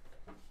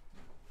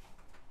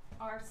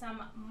 are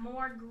some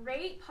more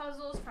great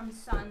puzzles from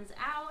Suns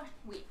Out.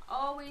 We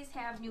always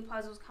have new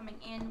puzzles coming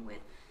in with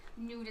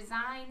new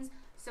designs,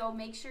 so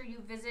make sure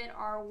you visit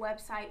our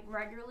website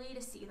regularly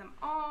to see them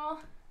all.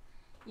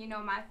 You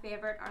know, my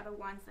favorite are the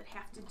ones that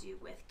have to do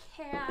with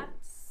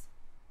cats.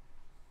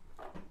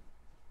 So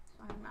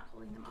I'm not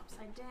holding them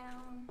upside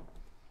down.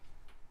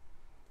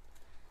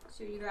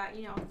 So you got,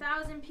 you know,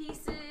 1,000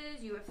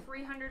 pieces, you have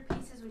 300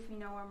 pieces, which we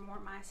know are more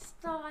my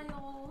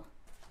style.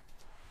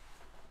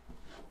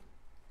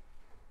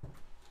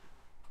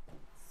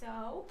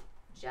 So,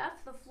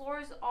 Jeff, the floor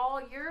is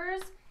all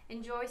yours.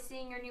 Enjoy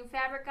seeing your new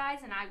fabric, guys,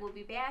 and I will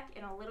be back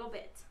in a little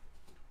bit.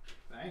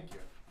 Thank you.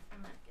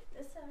 I'm gonna get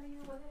this out of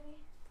your way.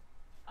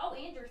 Oh,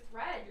 and your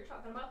thread. You're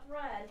talking about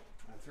thread.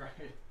 That's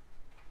right.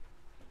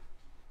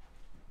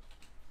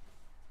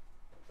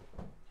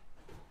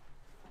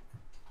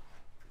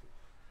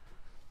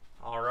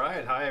 All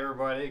right, hi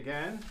everybody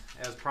again.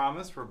 As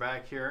promised, we're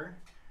back here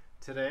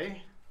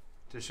today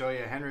to show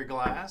you Henry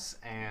Glass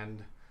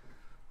and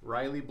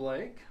Riley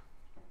Blake.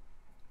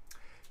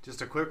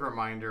 Just a quick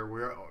reminder,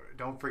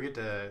 don't forget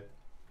to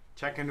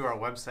check into our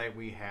website.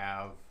 We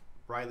have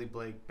Riley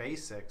Blake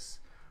Basics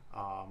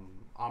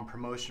on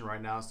promotion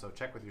right now, so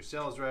check with your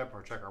sales rep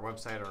or check our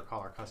website or call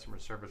our customer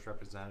service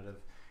representative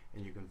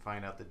and you can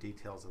find out the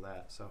details of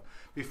that. So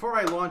before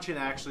I launch in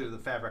actually to the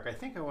fabric, I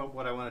think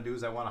what I want to do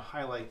is I want to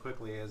highlight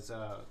quickly, as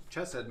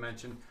Chess had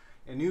mentioned,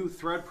 a new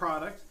thread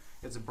product,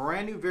 It's a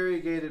brand new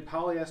variegated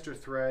polyester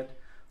thread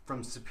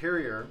from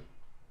Superior.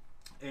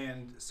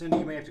 And Cindy,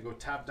 you may have to go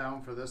top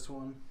down for this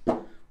one,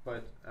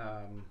 but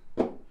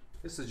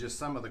this is just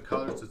some of the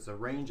colors. It's a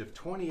range of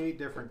 28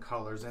 different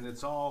colors, and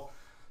it's all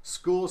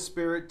school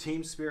spirit,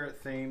 team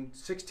spirit themed.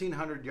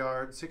 1,600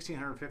 yards,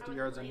 1,650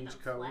 yards on each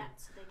cover.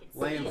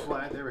 Lay them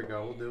flat. There we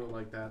go. We'll do it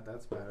like that.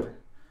 That's better.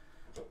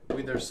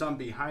 There's some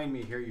behind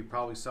me here you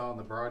probably saw in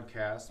the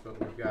broadcast, but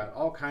we've got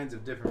all kinds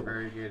of different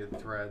variegated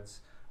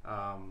threads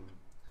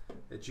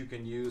that you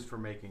can use for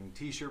making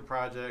t-shirt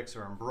projects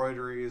or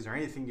embroideries or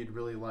anything you'd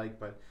really like,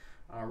 but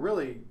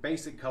really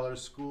basic colors,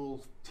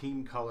 school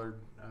team colored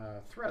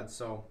threads.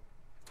 So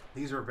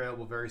these are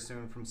available very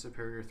soon from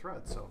Superior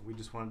Threads, so we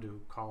just wanted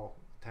to call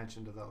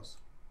attention to those.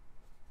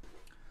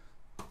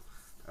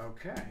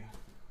 Okay.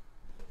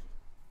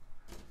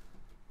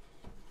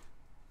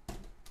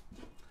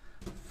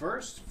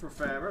 First, for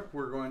fabric,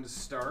 we're going to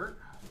start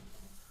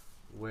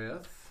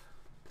with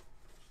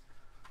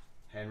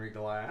Henry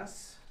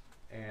Glass.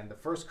 And the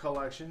first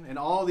collection, and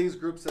all these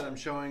groups that I'm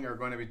showing are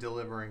going to be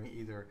delivering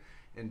either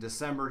in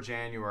December,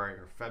 January,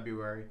 or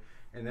February.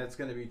 And that's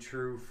going to be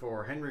true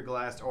for Henry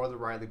Glass or the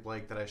Riley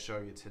Blake that I show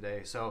you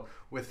today. So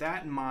with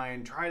that in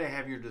mind, try to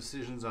have your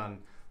decisions on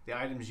the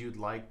items you'd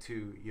like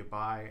to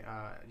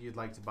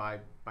buy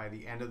by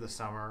the end of the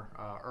summer,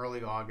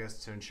 early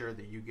August, to ensure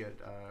that you get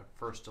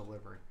first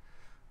delivery.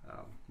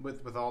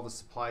 With all the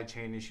supply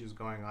chain issues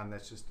going on,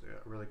 that's just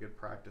a really good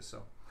practice.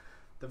 So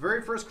the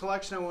very first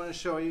collection I want to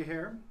show you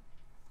here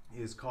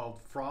is called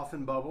Froth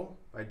and Bubble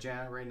by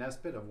Janet Ray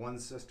Nesbitt of One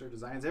Sister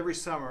Designs. Every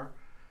summer,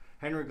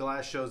 Henry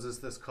Glass shows us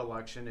this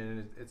collection,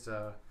 and it's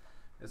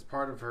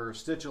part of her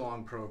Stitch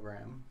Along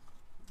program,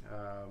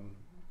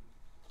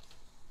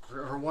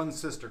 her One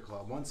Sister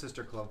Club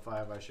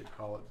 5, I should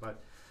call it.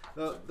 But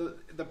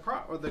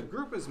the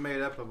group is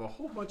made up of a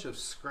whole bunch of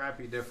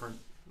scrappy different.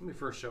 Let me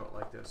first show it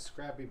like this: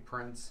 scrappy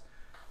prints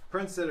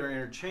that are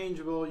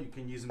interchangeable. You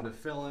can use them to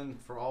fill in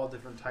for all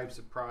different types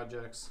of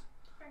projects.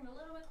 Bring a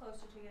little bit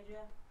closer to you,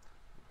 Jeff.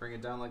 Bring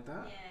it down like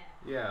that?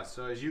 Yeah. Yeah,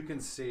 so as you can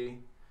see,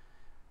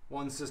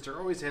 One Sister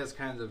always has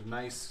kinds of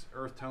nice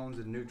earth tones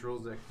and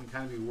neutrals that can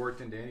kind of be worked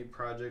into any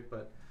project,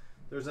 but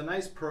there's a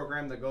nice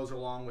program that goes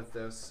along with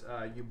this.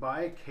 You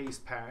buy a case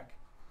pack.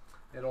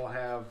 It'll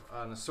have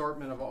an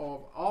assortment of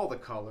all the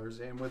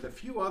colors, and with a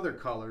few other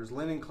colors,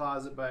 Linen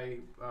Closet by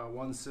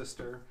One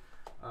Sister,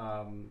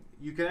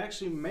 you can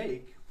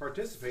actually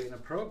participate in a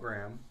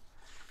program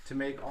to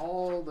make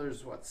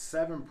there's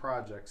 7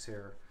 projects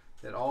here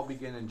that all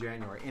begin in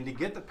January. And to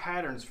get the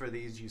patterns for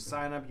these, you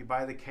sign up, you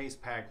buy the case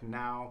pack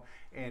now,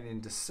 and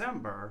in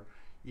December,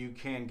 you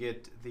can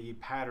get the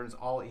patterns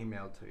all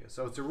emailed to you.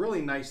 So it's a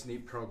really nice,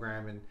 neat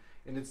program, and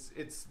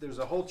there's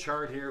a whole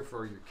chart here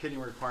for your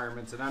kitting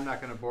requirements, and I'm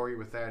not going to bore you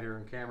with that here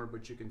on camera,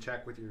 but you can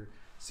check with your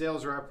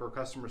sales rep or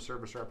customer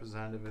service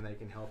representative, and they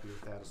can help you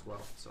with that as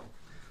well. So,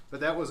 but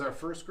that was our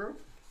first group,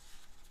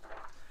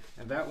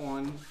 and that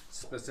one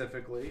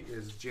specifically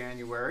is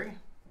January.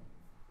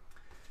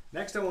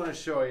 Next, I want to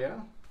show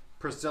you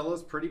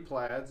Priscilla's Pretty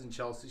Plaids and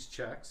Chelsea's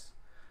Checks.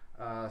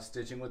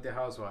 Stitching with the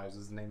Housewives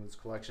is the name of this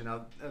collection.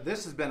 Now,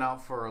 this has been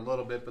out for a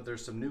little bit, but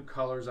there's some new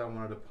colors I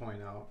wanted to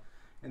point out.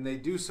 And they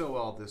do so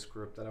well, this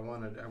group, that I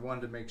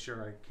wanted to make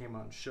sure I came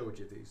out and showed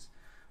you these.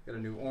 Got a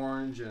new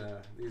orange, and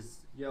these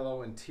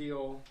yellow and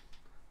teal,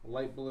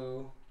 light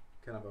blue,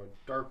 kind of a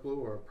dark blue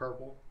or a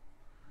purple.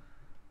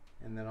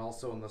 And then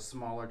also in the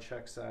smaller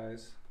check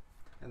size.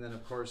 And then,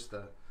 of course,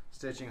 the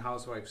Stitching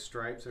Housewife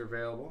stripes are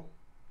available.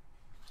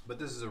 But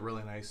this is a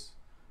really nice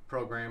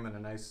program and a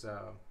nice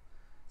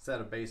set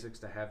of basics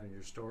to have in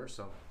your store.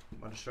 So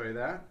I want to show you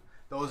that.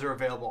 Those are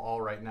available all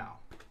right now.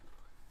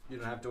 You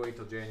don't have to wait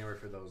till January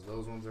for those.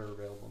 Those ones are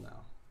available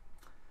now.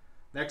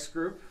 Next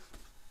group,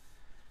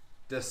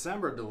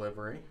 December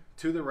delivery,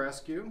 To the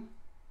Rescue.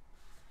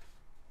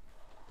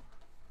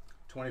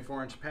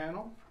 24-inch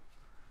panel.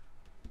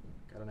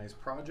 Got a nice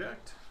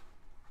project.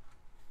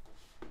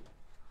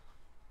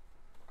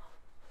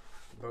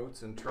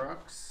 Boats and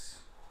trucks.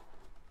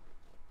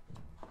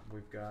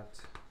 We've got,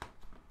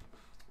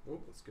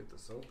 let's get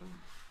this open.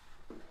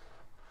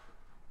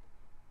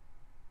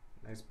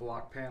 Nice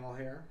block panel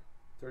here,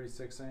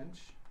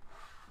 36-inch.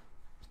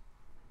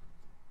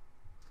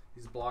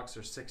 These blocks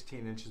are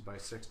 16 inches by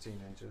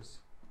 16 inches.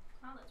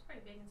 Oh, that's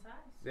pretty big in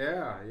size.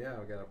 Yeah,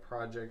 we got a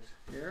project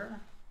here,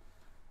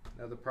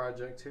 another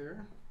project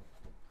here.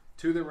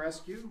 To the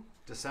Rescue,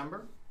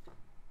 December.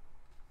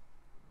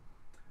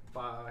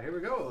 Here we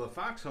go, the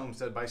Fox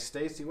Homestead by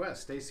Stacy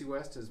West. Stacy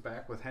West is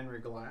back with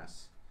Henry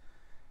Glass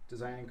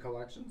designing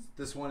collections.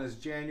 This one is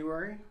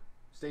January.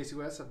 Stacy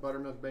West at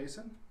Buttermilk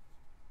Basin.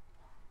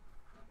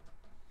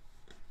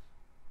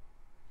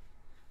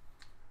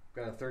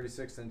 Got a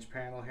 36-inch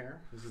panel here.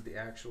 This is the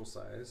actual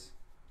size.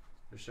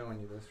 They're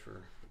showing you this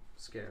for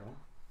scale.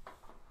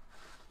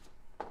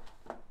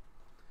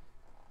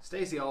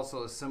 Stacy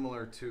also is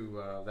similar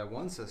to that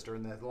One Sister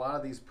in that a lot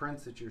of these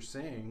prints that you're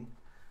seeing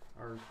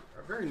are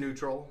very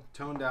neutral,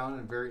 toned down,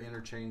 and very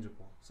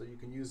interchangeable. So you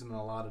can use them in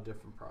a lot of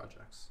different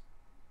projects.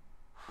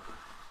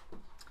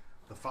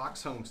 the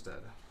Fox Homestead.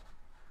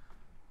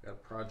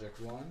 Got project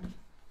 1.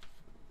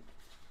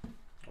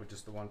 Or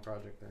just the one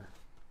project there.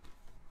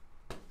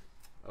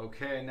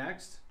 Okay,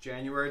 next,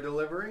 January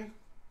delivery.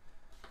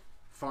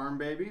 Farm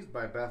Babies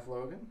by Beth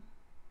Logan.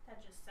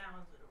 That just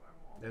sounds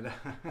adorable.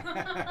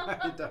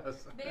 It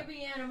does.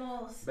 Baby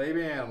animals.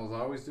 Baby animals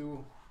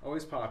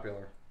always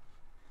popular.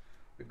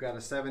 We've got a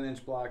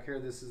 7-inch block here.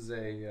 This is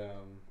a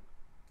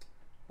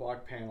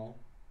block panel.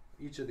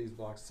 Each of these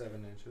blocks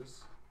 7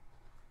 inches.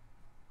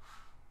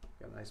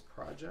 Got a nice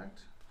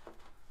project.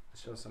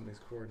 Let's show some of these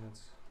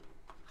coordinates.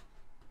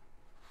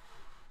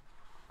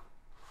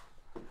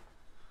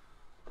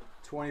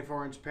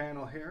 24-inch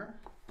panel here.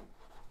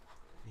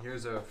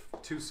 Here's a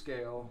 2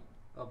 scale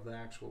of the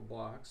actual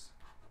blocks.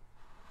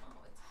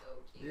 Oh, it's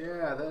so cute.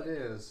 Yeah, that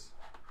is.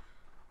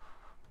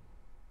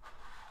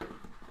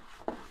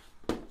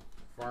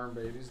 Farm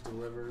Babies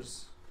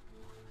delivers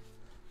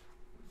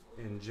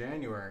in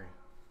January,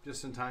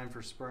 just in time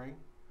for spring.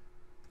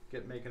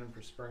 Making them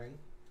for spring.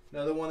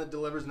 Another one that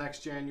delivers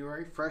next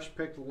January, fresh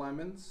picked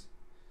lemons.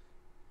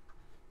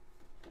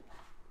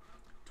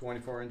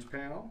 24-inch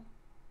panel.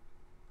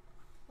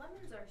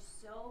 Lemons are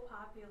so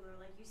popular.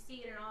 Like you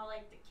see it in all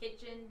like the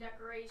kitchen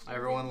decorations.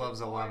 Everyone and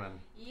loves a decor. lemon.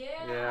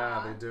 Yeah.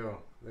 Yeah, they do.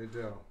 They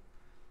do.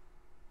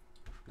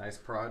 Nice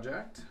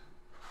project.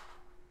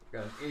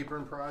 Got an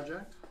apron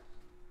project.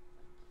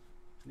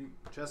 You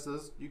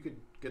could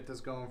get this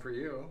going for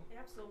you.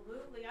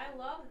 Absolutely. I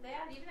love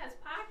that. Even has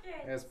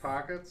pockets. It has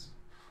pockets.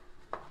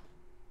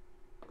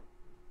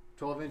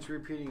 12-inch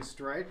repeating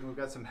stripe, and we've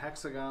got some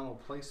hexagonal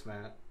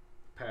placemat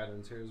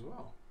patterns here as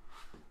well.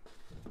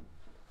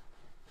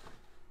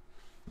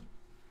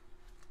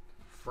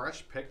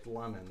 Fresh picked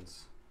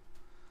lemons.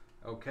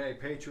 Okay,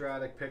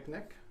 patriotic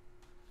picnic.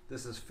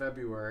 This is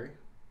February.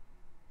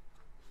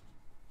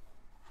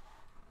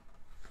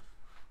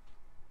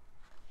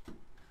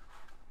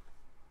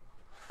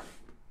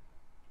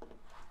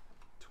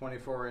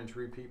 "24-inch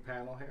repeat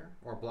panel here,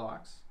 or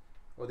blocks.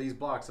 Or these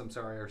blocks, I'm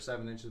sorry, are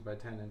 7 inches by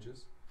 10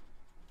 inches.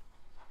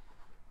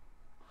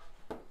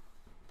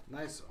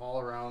 Nice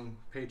all-around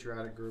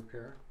patriotic group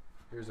here.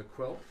 Here's a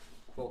quilt.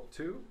 Quilt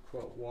 2,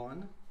 quilt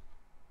 1.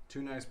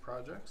 2 nice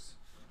projects.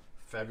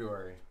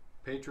 February.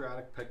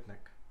 Patriotic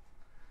picnic.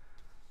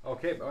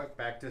 Okay,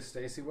 back to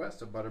Stacy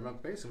West of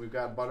Buttermilk Basin. We've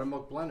got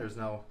buttermilk blenders.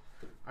 Now,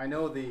 I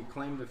know the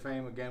claim to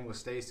fame again with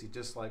Stacy,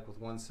 just like with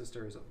One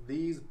Sister, is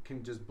these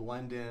can just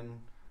blend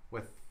in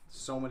with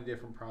so many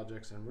different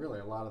projects, and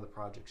really a lot of the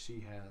projects she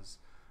has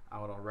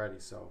out already.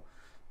 So,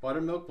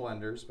 buttermilk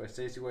blenders by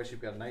Stacy West. You've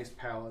got a nice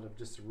palette of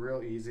just a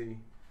real easy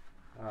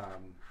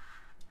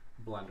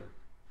blender.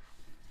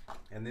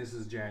 And this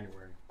is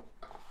January.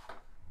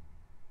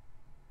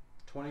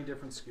 20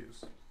 different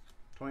SKUs,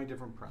 20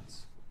 different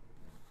prints.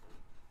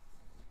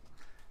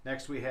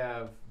 Next we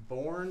have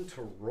Born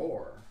to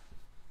Roar.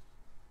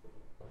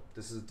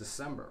 This is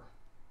December.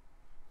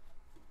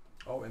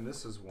 Oh, and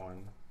this is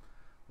one.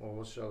 Well,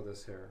 we'll show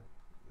this here.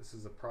 This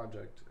is a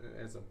project.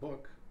 It's a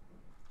book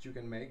that you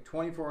can make.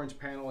 24-inch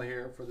panel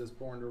here for this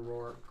Born to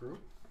Roar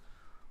group.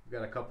 We've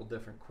got a couple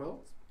different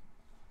quilts.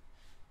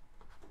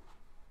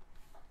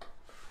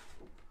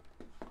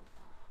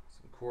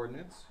 Some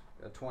coordinates.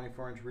 Got a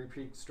 24-inch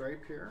repeat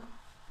stripe here.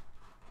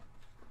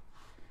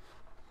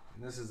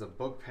 And this is a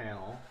book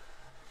panel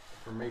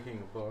for making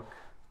a book.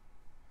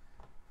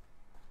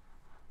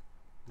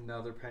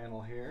 Another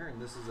panel here,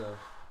 and this is a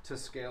to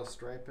scale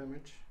stripe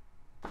image.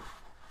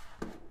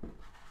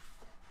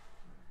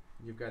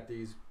 You've got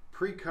these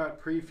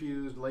pre-cut,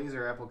 pre-fused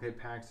laser applique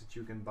packs that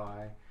you can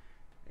buy,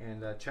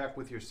 and check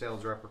with your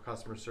sales rep or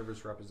customer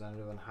service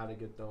representative on how to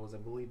get those. I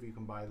believe you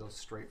can buy those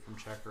straight from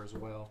Checker as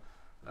well,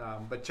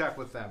 but check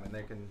with them and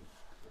they can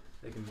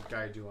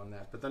guide you on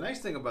that. But the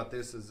nice thing about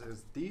this is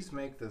these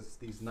make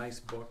these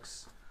nice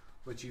books,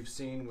 which you've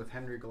seen with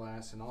Henry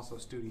Glass and also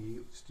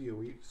Studio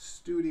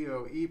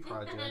E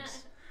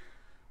projects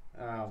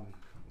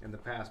in the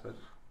past. But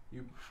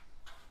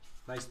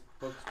nice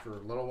books for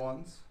little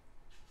ones.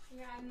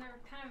 Yeah, and they're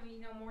kind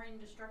of, more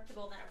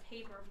indestructible than a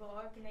paper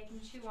book, and they can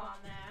chew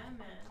on them.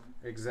 And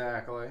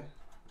Exactly.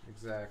 You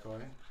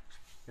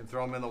can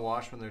throw them in the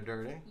wash when they're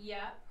dirty.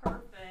 yeah,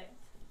 perfect.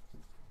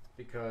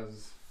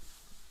 Because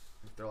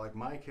if they're like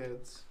my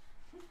kids,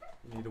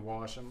 you need to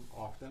wash them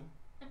often.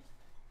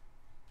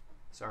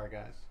 Sorry,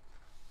 guys.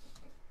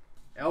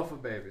 Alpha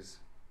Babies.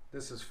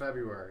 This is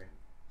February.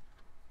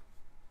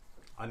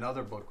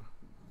 Another book.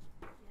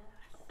 Yes.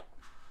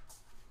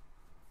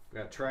 We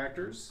got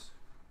tractors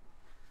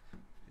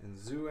and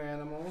zoo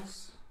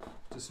animals.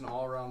 Just an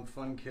all-around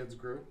fun kids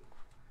group.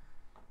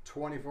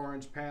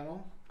 24-inch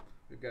panel.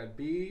 We've got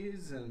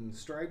bees and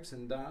stripes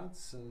and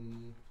dots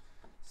and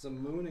some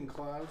moon and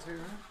clouds here.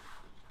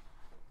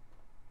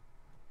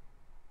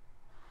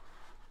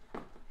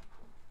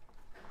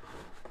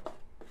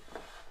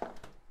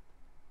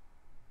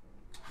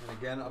 And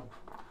again,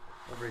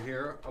 over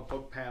here, a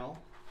book panel.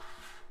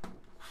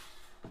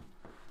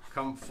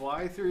 Come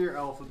Fly Through Your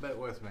Alphabet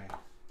With Me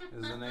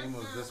is the name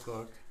of this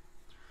book.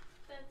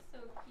 That's so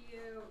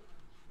cute.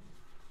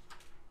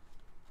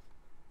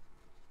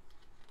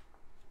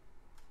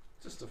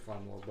 Just a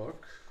fun little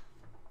book.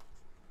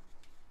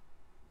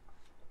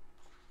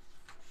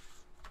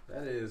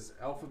 That is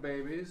Alpha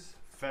Babies,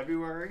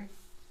 February.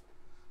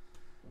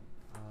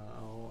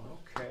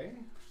 Okay.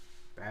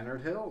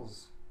 Bannard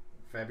Hills,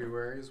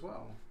 February as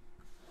well.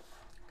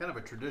 Kind of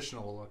a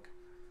traditional look.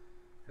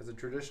 Has a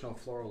traditional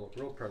floral look,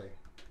 real pretty.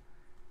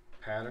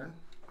 Pattern.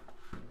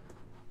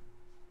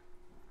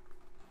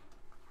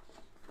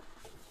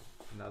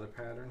 Another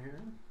pattern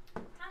here.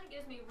 Kind of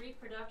gives me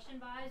reproduction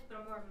vibes,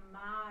 but a more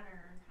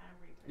modern kind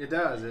of reproduction. It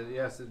does.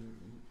 Yes.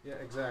 Yeah,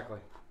 exactly.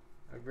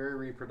 A very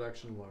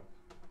reproduction look.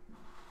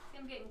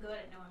 I'm getting good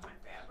at knowing my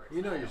fabrics.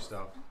 You know your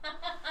stuff.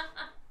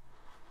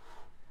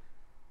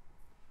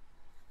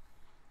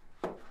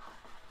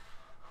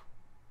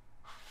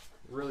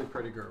 Really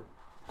pretty group.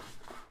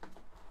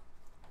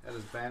 That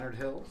is Bannard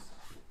Hills,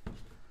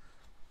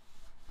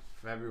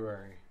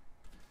 February.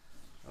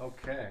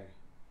 Okay.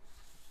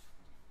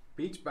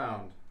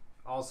 Beachbound,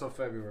 also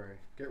February.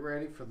 Get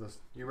ready for this.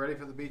 You ready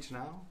for the beach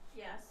now?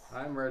 Yes.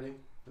 I'm ready.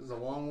 This is a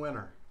long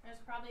winter. There's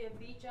probably a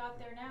beach out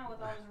there now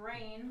with all this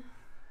rain.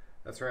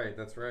 That's right,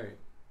 that's right.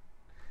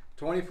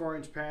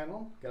 24-inch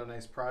panel. Got a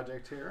nice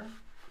project here.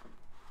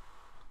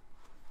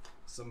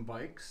 Some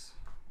bikes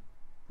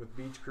with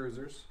beach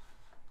cruisers.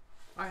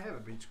 I have a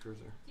beach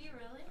cruiser. Do you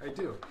really? I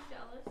do. I'm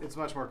jealous. It's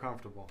much more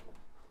comfortable.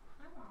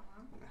 I want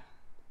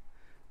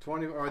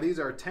one. These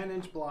are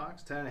 10-inch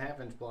blocks,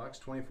 10.5-inch blocks,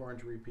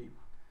 24-inch repeat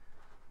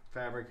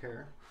fabric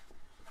here.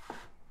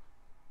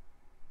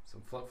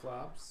 Some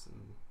flip-flops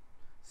and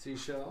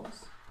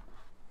seashells,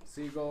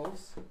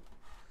 seagulls.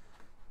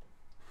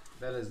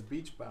 That is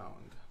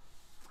Beachbound.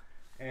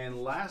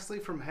 And lastly,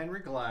 from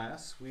Henry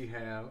Glass, we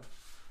have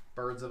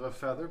Birds of a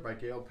Feather by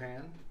Gail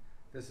Pan.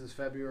 This is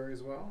February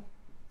as well.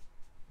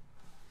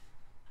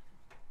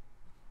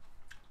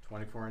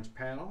 24-inch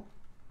panel.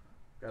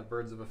 Got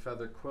Birds of a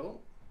Feather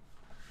quilt.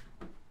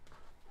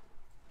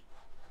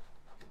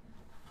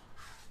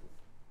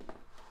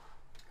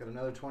 Got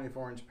another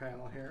 24-inch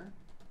panel here.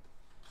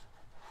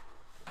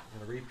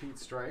 Got a repeat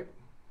stripe.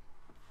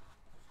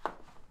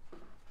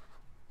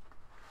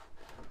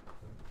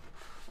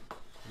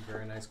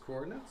 Very nice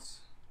coordinates.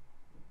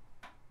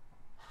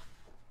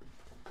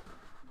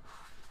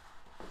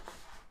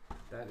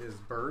 That is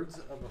Birds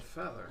of a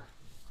Feather.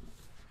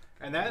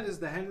 And that is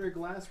the Henry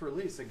Glass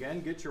release.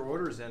 Again, get your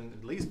orders in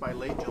at least by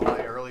late July,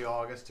 early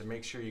August to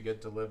make sure you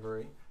get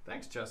delivery.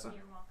 Thanks, Jessa.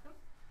 You're welcome.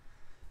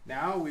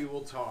 Now we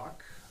will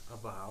talk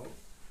about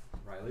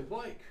Riley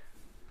Blake.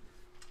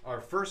 Our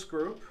first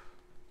group,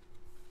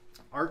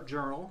 Art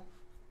Journal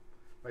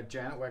by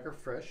Janet Wecker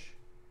Frisch.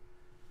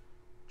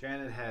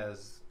 Janet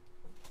has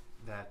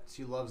that,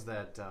 she loves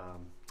that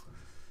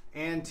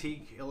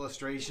antique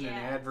illustration and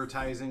Yes.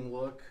 advertising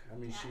look. I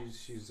mean, Yes.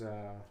 she's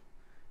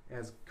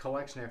has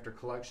collection after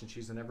collection.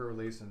 She's in every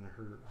release, and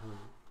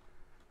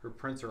her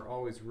prints are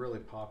always really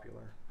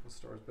popular in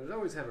stores. But it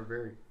always have a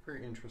very,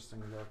 very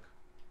interesting look.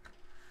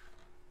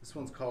 This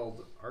one's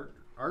called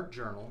Art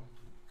Journal.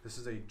 This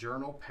is a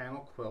journal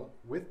panel quilt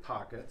with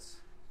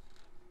pockets.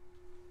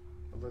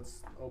 But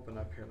let's open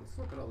up here. Let's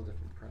look at all the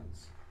different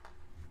prints.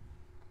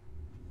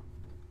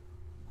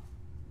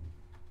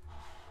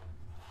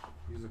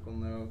 Musical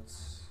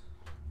notes.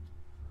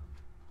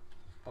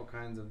 All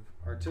kinds of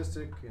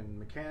artistic and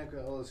mechanical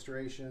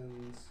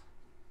illustrations.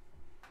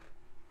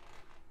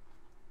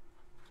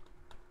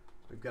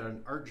 We've got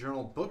an Art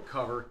Journal book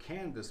cover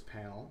canvas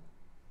panel.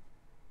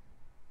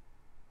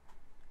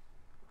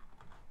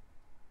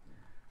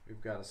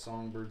 We've got a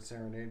Songbird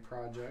Serenade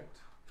project.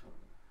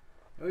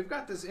 And we've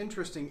got this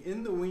interesting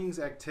In the Wings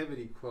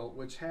activity quilt,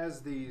 which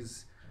has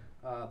these,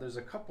 there's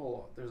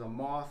a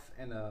moth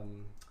and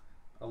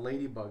a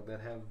ladybug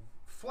that have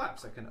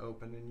flaps that can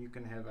open, and you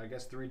can have, I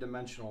guess,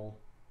 three-dimensional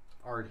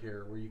art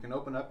here where you can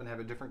open up and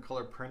have a different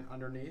color print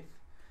underneath.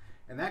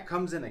 And that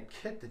comes in a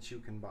kit that you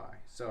can buy.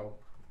 So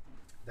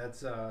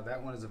that's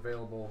that one is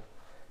available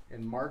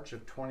in March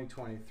of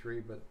 2023,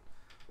 but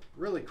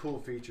really cool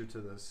feature to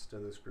this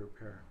group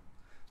here.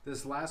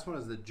 This last one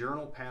is the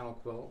journal panel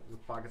quilt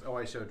with pockets. Oh,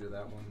 I showed you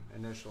that one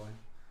initially.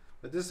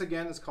 But this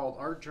again is called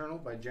Art Journal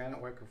by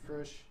Janet Wecker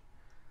Frisch.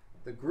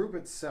 The group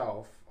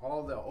itself,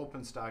 all the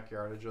open stock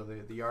yardage, or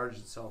the yardage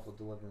itself will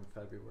deliver in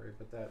February,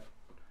 but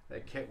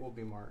that kit will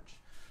be March.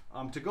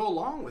 To go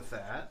along with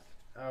that,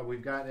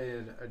 we've got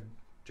a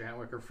Janet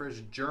Wecker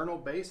Frisch Journal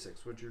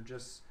Basics, which are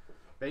just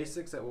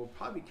basics that will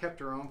probably be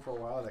kept around for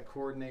a while that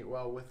coordinate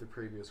well with the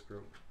previous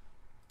group.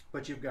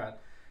 But you've got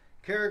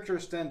character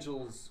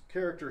stencils,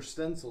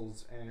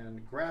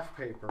 and graph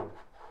paper,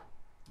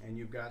 and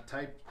you've got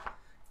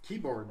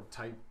keyboard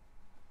type,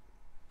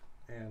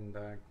 and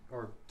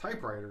or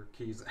typewriter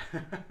keys,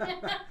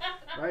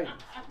 right?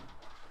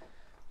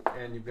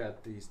 And you've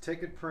got these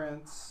ticket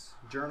prints,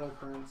 journal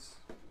prints,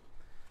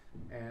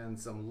 and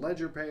some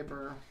ledger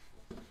paper.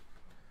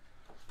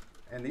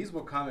 And these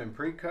will come in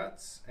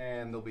pre-cuts,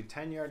 and there'll be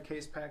 10-yard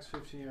case packs,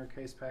 15-yard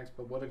case packs,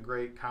 but what a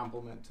great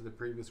compliment to the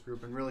previous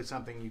group, and really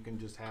something you can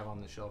just have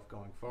on the shelf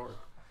going forward.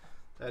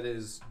 That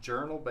is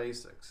Journal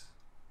Basics.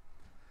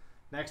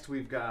 Next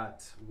we've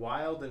got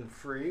Wild and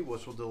Free,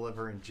 which will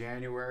deliver in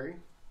January.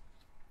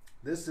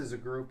 This is a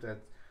group that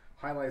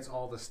highlights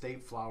all the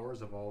state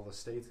flowers of all the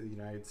states of the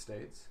United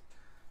States.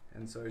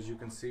 And so as you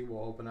can see,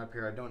 we'll open up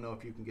here. I don't know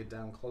if you can get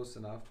down close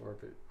enough or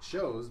if it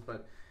shows,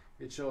 but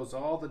it shows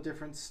all the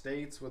different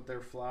states with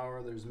their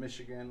flower. There's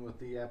Michigan with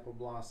the apple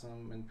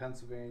blossom and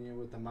Pennsylvania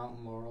with the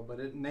mountain laurel,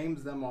 but it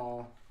names them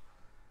all.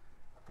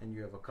 And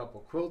you have a couple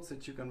quilts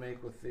that you can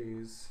make with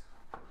these.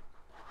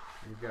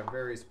 You've got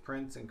various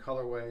prints and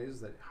colorways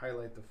that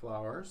highlight the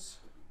flowers.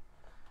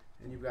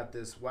 And you've got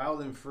this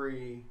Wild and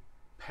Free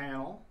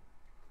panel,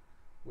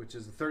 which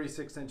is a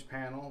 36-inch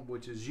panel,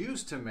 which is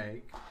used to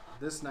make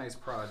this nice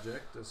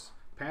project, this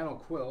panel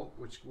quilt,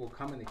 which will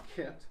come in a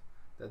kit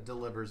that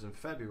delivers in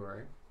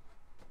February.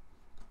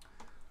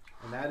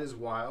 And that is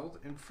Wild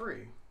and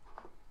Free.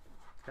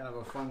 Kind of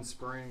a fun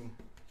spring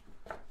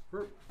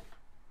group.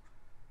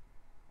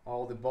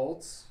 All the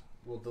bolts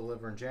will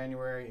deliver in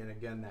January, and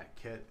again that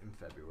kit in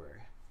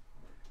February.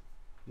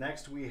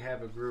 Next we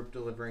have a group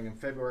delivering in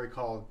February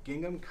called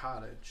Gingham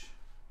Cottage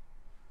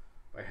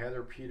by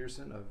Heather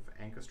Peterson of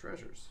Angus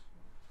Treasures.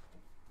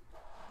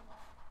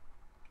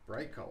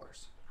 Bright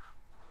colors.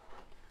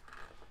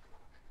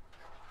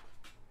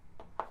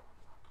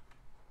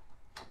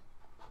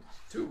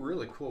 Two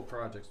really cool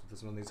projects with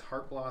this one, these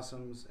heart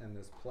blossoms and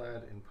this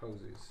plaid in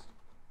posies.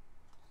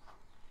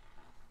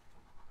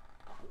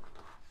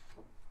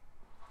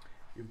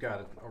 You've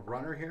got a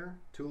runner here,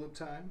 Tulip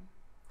Time,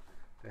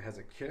 that has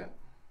a kit.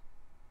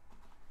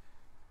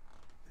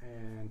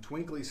 And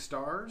Twinkly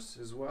Stars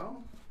as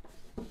well.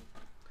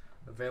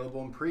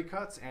 Available in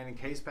pre-cuts and in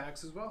case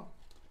packs as well.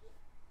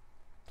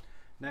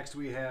 Next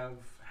we have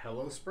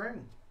Hello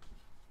Spring,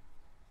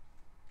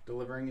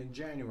 delivering in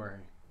January.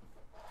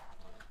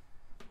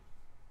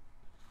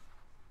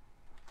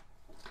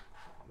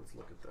 Let's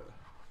look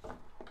at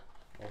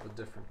all the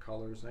different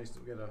colors. Nice to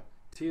get a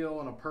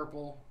teal and a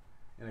purple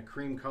and a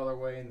cream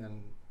colorway, and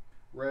then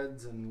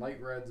reds and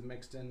light reds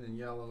mixed in and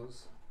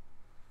yellows.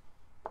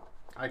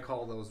 I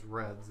call those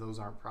reds. Those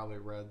aren't probably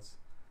reds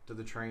to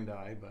the trained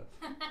eye, but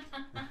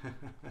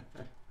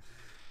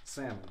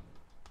salmon.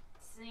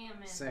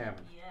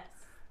 Salmon. Yes.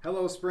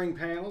 Hello Spring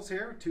panels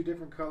here, two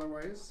different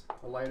colorways,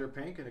 a lighter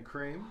pink and a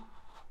cream.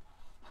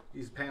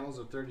 These panels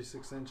are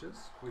 36 inches.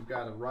 We've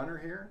got a runner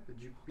here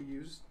that you could be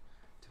used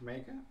to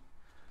make it.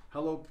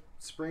 Hello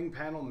Spring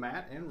panel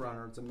mat and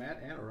runner. It's a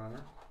mat and a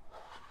runner.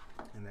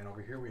 And then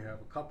over here we have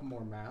a couple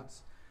more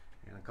mats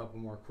and a couple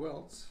more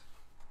quilts.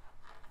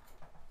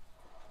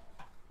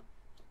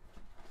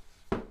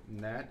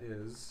 And that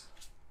is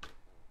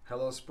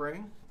Hello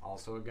Spring,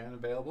 also again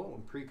available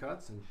in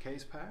pre-cuts and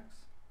case packs.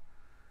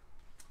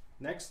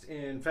 Next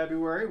in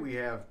February we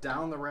have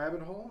Down the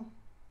Rabbit Hole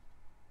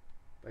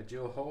by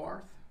Jill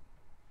Hoarth.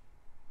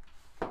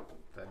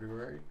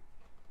 February.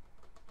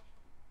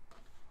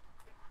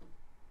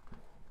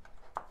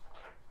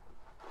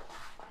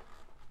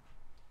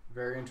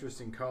 Very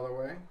interesting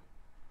colorway.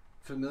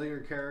 Familiar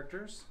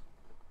characters.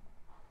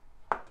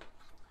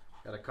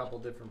 Got a couple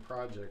different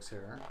projects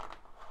here.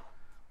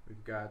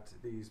 We've got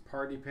these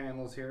party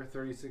panels here,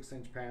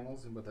 36-inch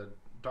panels, and with a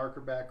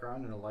darker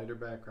background and a lighter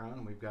background.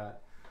 And we've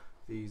got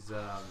these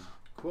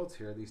quilts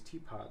here, these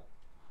teapot.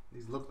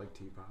 These look like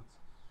teapots.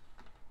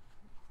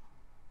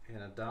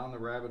 And a Down the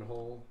Rabbit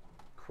Hole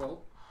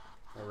quilt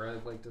by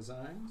Red Lake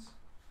Designs.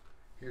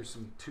 Here's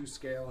some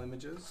 2-scale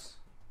images.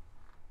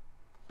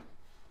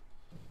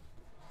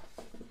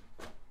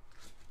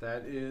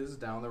 That is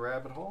Down the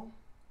Rabbit Hole.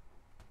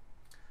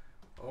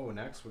 Oh,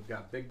 next we've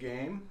got Big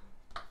Game.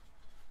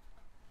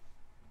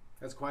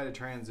 That's quite a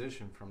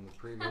transition from the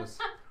previous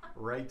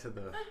right to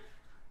the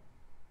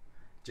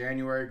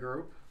January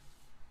group.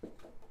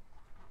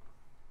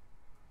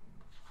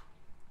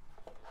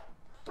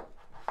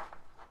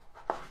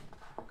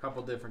 A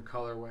couple different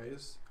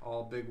colorways,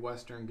 all big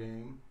Western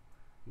game,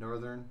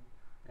 northern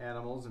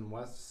animals and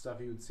west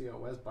stuff you would see out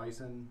west,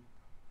 bison,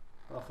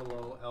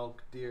 buffalo,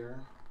 elk, deer.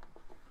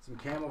 Some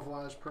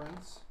camouflage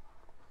prints.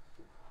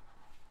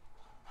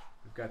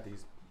 We've got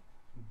these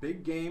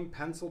Big Game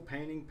pencil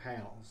painting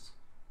panels.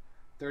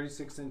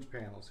 36-inch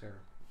panels here.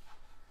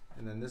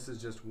 And then this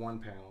is just one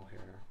panel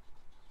here.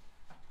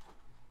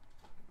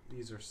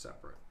 These are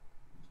separate.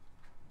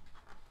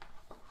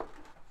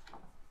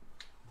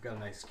 We've got a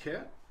nice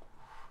kit.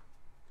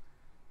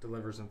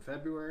 Delivers in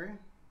February.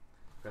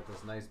 We've got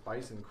this nice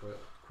bison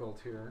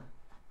quilt here.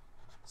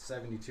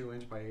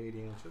 72-inch by 80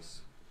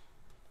 inches.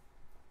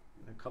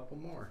 And a couple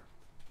more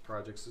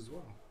projects as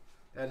well.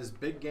 That is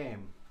Big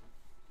Game.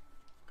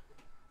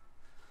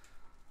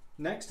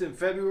 Next in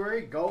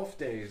February, Golf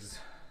Days.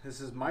 This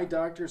is My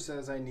Doctor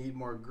Says I Need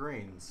More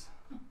Greens.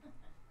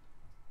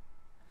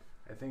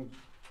 I think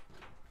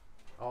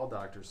all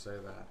doctors say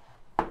that.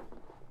 I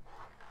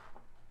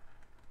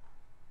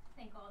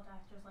think all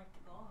doctors like to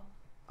golf.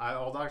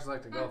 All doctors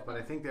like to golf, but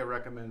I think they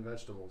recommend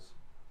vegetables.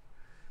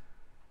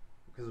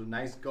 Because of a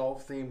nice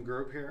golf themed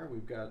group here.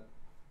 We've got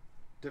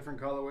different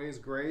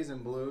colorways, grays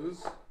and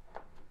blues,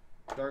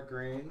 dark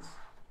greens,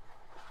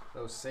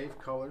 those safe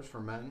colors for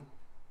men.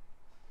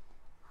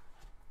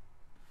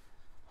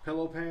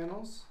 pillow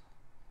panels.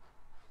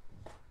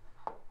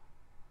 Got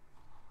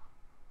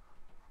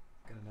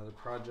another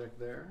project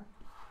there.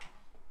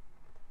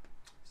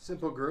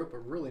 Simple group,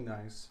 but really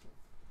nice.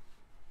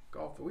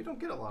 Golf. We don't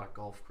get a lot of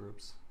golf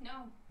groups.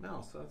 No.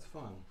 No, so that's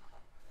fun.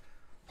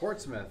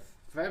 Portsmouth,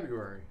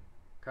 February.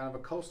 Kind of a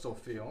coastal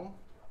feel.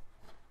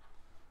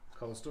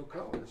 Coastal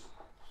colors.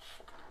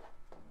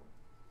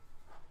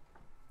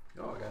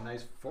 Oh, I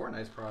got four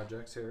nice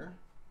projects here.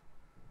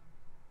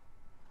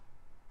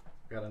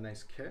 Got a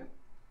nice kit.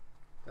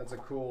 That's a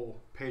cool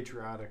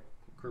patriotic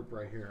group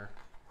right here.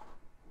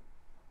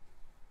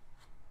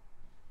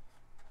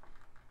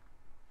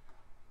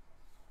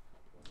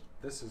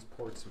 This is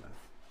Portsmouth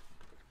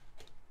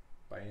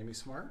by Amy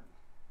Smart.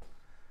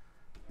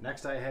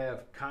 Next I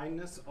have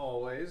Kindness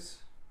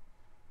Always,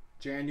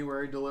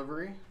 January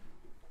delivery,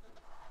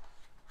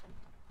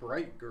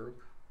 Bright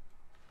group.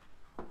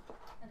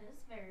 That is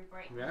very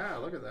bright. Yeah,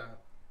 look at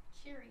that.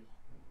 Cheery.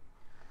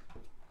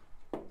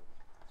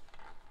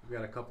 We've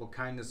got a couple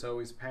Kindness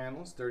Always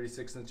panels,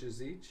 36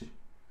 inches each,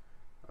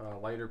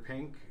 lighter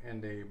pink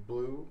and a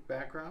blue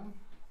background.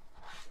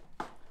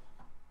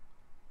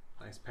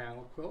 Nice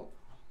panel quilt.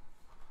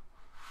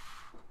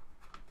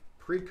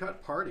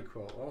 Pre-cut party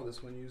quilt. Oh,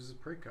 this one uses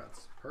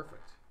pre-cuts.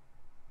 Perfect.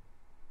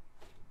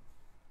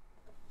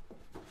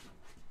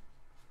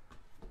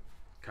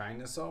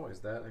 Kindness Always.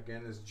 That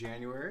again is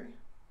January.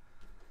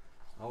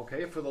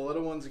 Okay, for the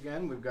little ones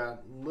again, we've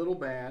got Little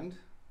Band.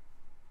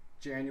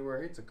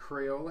 January. It's a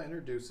Crayola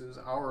introduces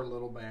Our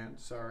Little Band.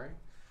 Sorry.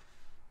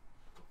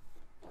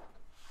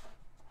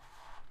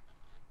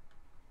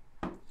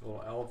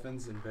 Little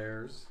elephants and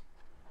bears.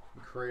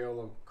 And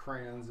Crayola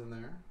crayons in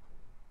there.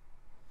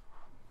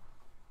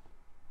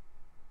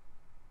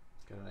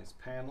 Got a nice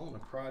panel and a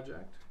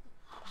project.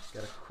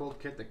 Got a quilt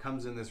kit that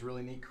comes in this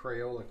really neat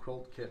Crayola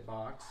quilt kit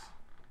box.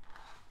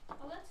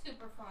 Oh, that's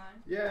super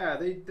fun. Yeah,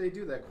 they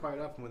do that quite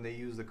often when they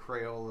use the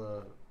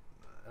Crayola,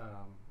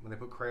 when they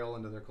put Crayola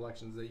into their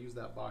collections, they use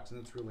that box and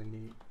it's really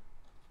neat.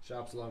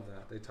 Shops love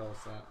that. They tell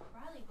us that.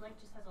 Riley Blake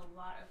just has a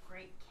lot of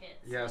great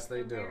kits. Yes,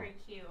 they do. Very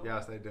cute.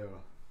 Yes, they do.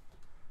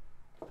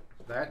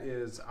 That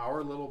is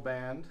Our Little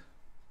Band,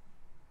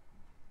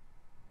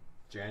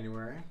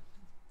 January.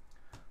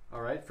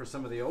 All right, for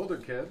some of the older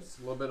kids,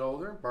 a little bit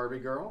older, Barbie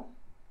Girl,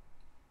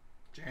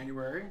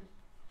 January.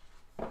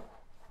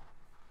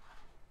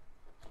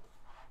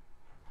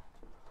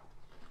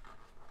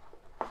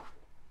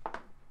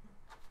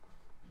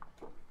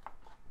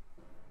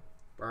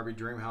 Barbie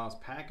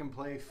Dreamhouse Pack and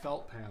Play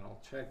Felt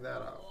Panel. Check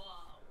that out. Whoa.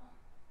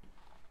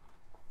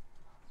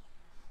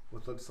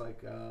 What looks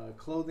like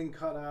clothing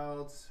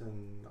cutouts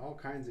and all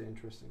kinds of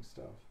interesting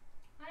stuff.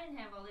 I didn't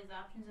have all these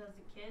options as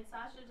a kid.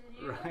 Sasha,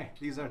 did you? Right.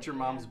 These aren't your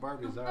mom's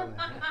Barbies, are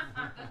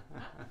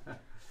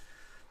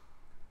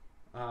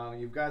they?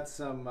 You've got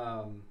some,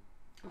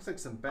 looks like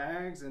some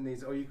bags and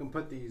these, oh, you can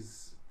put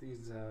these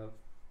feet,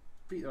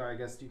 or I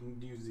guess you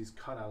can use these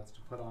cutouts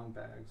to put on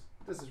bags.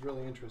 This is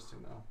really interesting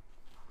though.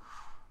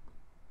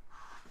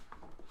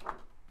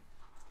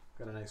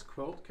 Got a nice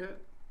quilt kit,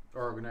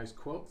 or a nice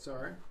quilt,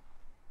 sorry.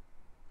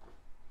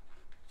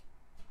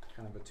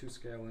 Kind of a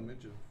 2-scale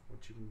image of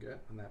what you can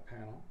get on that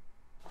panel.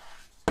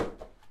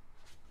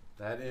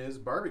 That is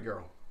Barbie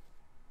Girl.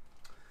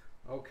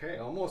 Okay,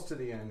 almost to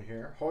the end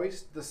here.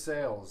 Hoist the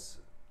Sails.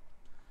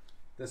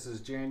 This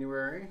is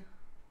January.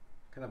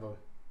 Kind of a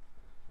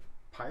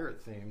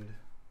pirate themed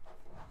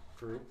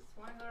group. Just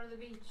want to go to the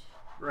beach.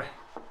 Right.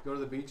 Go to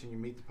the beach and you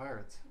meet the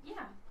pirates.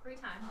 Yeah, great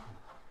time.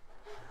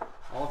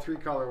 All 3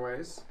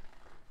 colorways.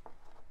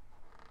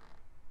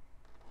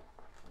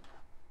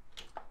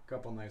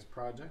 Couple nice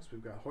projects.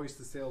 We've got Hoist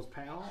the Sails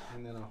panel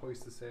and then a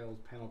Hoist the Sails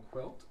panel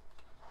quilt.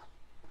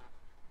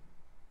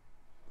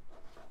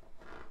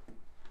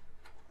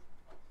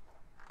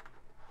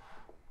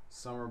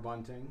 Summer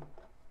bunting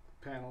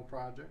panel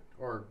project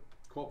or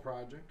quilt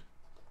project.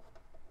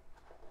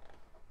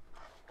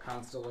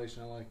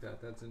 Constellation, I like that.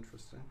 That's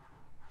interesting.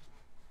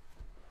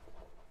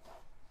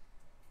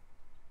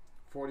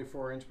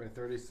 44-inch by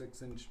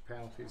 36-inch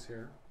panel piece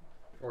here,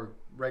 or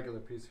regular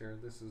piece here.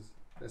 This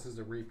is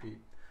a repeat.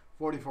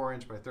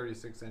 44-inch by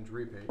 36-inch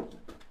repeat.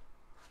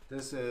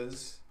 This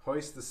is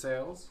Hoist the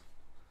Sails,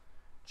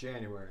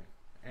 January.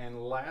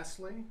 And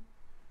lastly,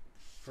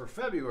 for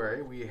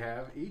February, we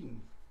have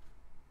Eden.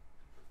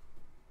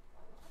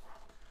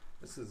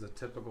 This is a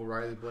typical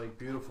Riley Blake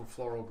beautiful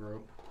floral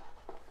group.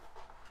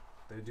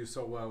 They do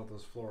so well with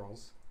those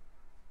florals.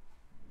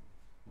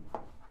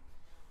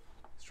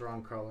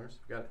 Strong colors.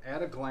 We've got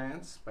At a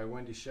Glance by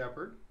Wendy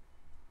Shepard.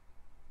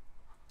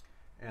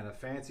 And a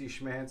Fancy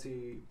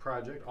Schmancy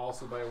project,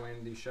 also by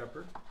Wendy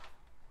Shepard.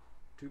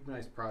 2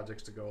 nice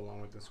projects to go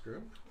along with this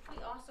group.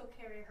 We also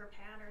carry her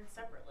pattern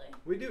separately.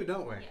 We do,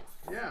 don't we? Yes.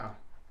 Yeah.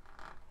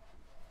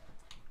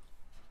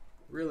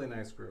 Really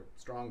nice group.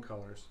 Strong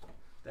colors.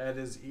 That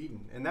is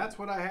Eden. And that's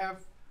what I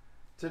have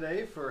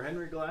today for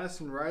Henry Glass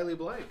and Riley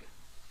Blake.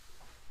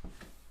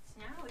 So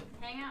now we can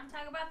hang out and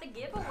talk about the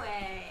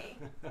giveaway.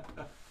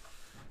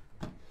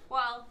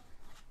 Well,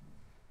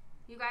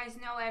 You guys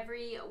know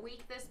every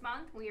week this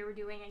month we are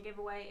doing a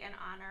giveaway in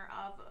honor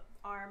of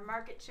our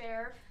market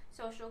share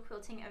social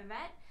quilting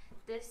event.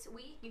 This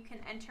week you can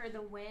enter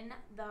to win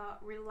the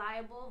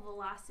Reliable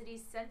Velocity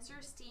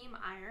Sensor Steam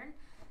Iron.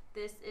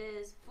 This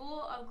is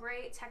full of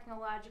great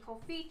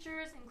technological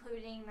features,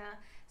 including the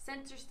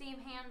sensor steam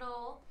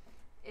handle.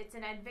 It's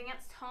an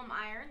advanced home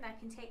iron that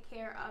can take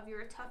care of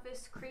your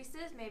toughest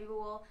creases. Maybe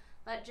we'll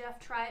let Jeff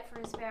try it for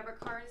his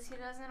fabric cards he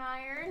doesn't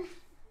iron.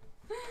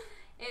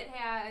 It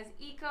has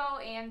eco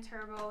and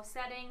turbo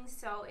settings,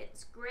 so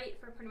it's great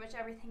for pretty much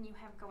everything you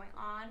have going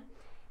on.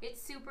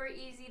 It's super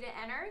easy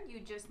to enter.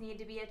 You just need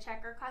to be a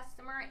Checker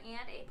customer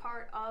and a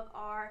part of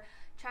our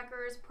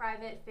Checkers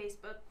private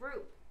Facebook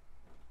group.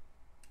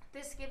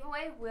 This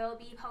giveaway will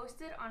be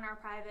posted on our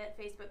private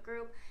Facebook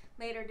group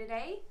later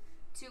today.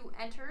 To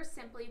enter,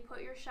 simply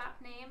put your shop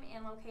name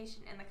and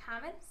location in the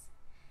comments.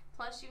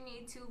 Plus, you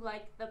need to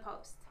like the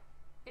post.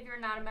 If you're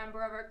not a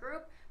member of our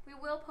group, we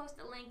will post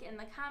a link in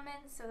the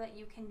comments so that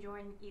you can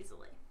join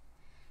easily.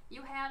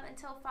 You have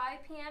until 5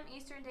 p.m.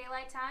 Eastern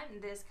Daylight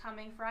Time this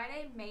coming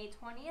Friday, May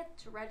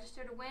 20th, to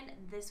register to win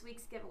this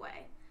week's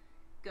giveaway.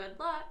 Good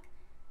luck!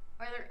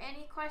 Are there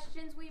any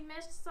questions we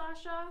missed,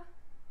 Sasha?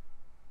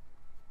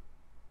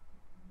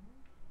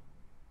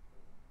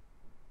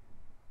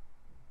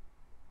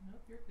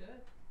 Nope, you're good.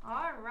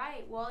 All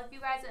right. Well, if you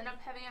guys end up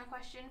having a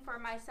question for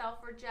myself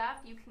or Jeff,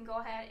 you can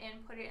go ahead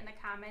and put it in the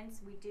comments.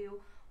 We do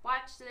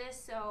watch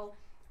this, so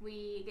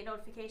we get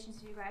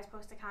notifications if you guys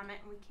post a comment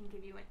and we can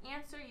give you an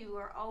answer. You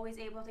are always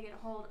able to get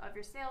a hold of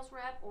your sales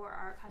rep or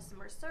our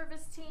customer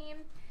service team,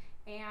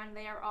 and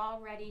they are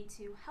all ready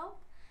to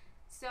help.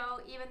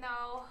 So even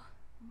though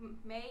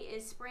May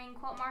is spring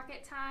quilt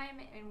market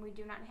time and we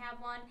do not have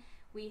one,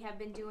 we have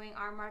been doing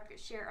our market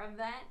share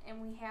event,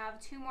 and we have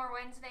 2 more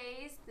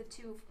Wednesdays, the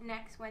 2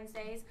 next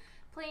Wednesdays,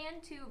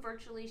 planned to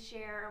virtually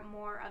share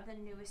more of the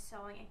newest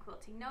sewing and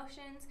quilting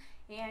notions,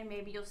 and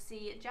maybe you'll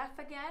see Jeff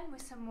again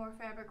with some more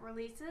fabric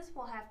releases.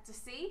 We'll have to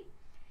see.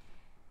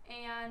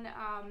 And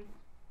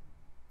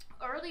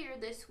earlier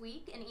this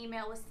week, an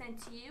email was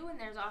sent to you, and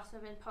there's also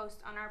been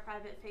posts on our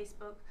private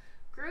Facebook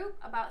group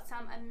about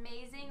some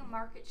amazing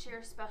market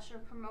share special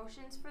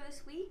promotions for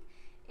this week.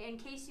 In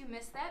case you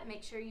missed that,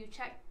 make sure you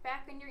check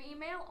back in your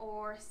email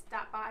or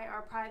stop by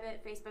our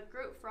private Facebook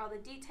group for all the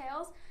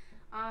details.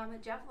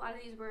 Jeff, a lot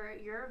of these were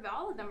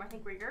all of them I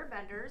think were your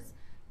vendors.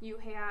 You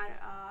had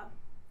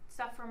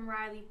stuff from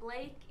Riley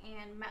Blake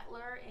and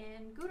Metler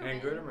and Guterman.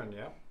 And Guterman,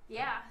 yeah.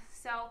 Yeah,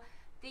 so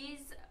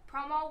these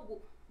promo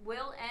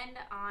will end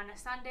on a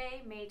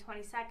Sunday, May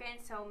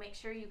 22nd, so make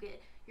sure you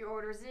get your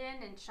orders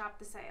in and shop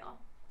the sale.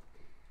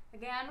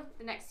 Again,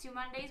 the next 2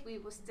 Mondays we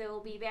will still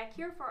be back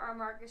here for our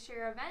market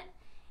share event.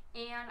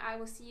 And I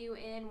will see you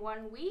in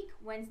 1 week,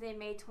 Wednesday,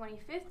 May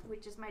 25th,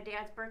 which is my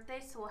dad's birthday,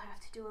 so we'll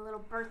have to do a little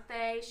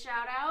birthday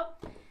shout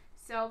out.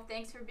 So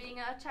thanks for being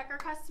a Checker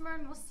customer,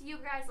 and we'll see you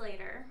guys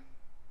later.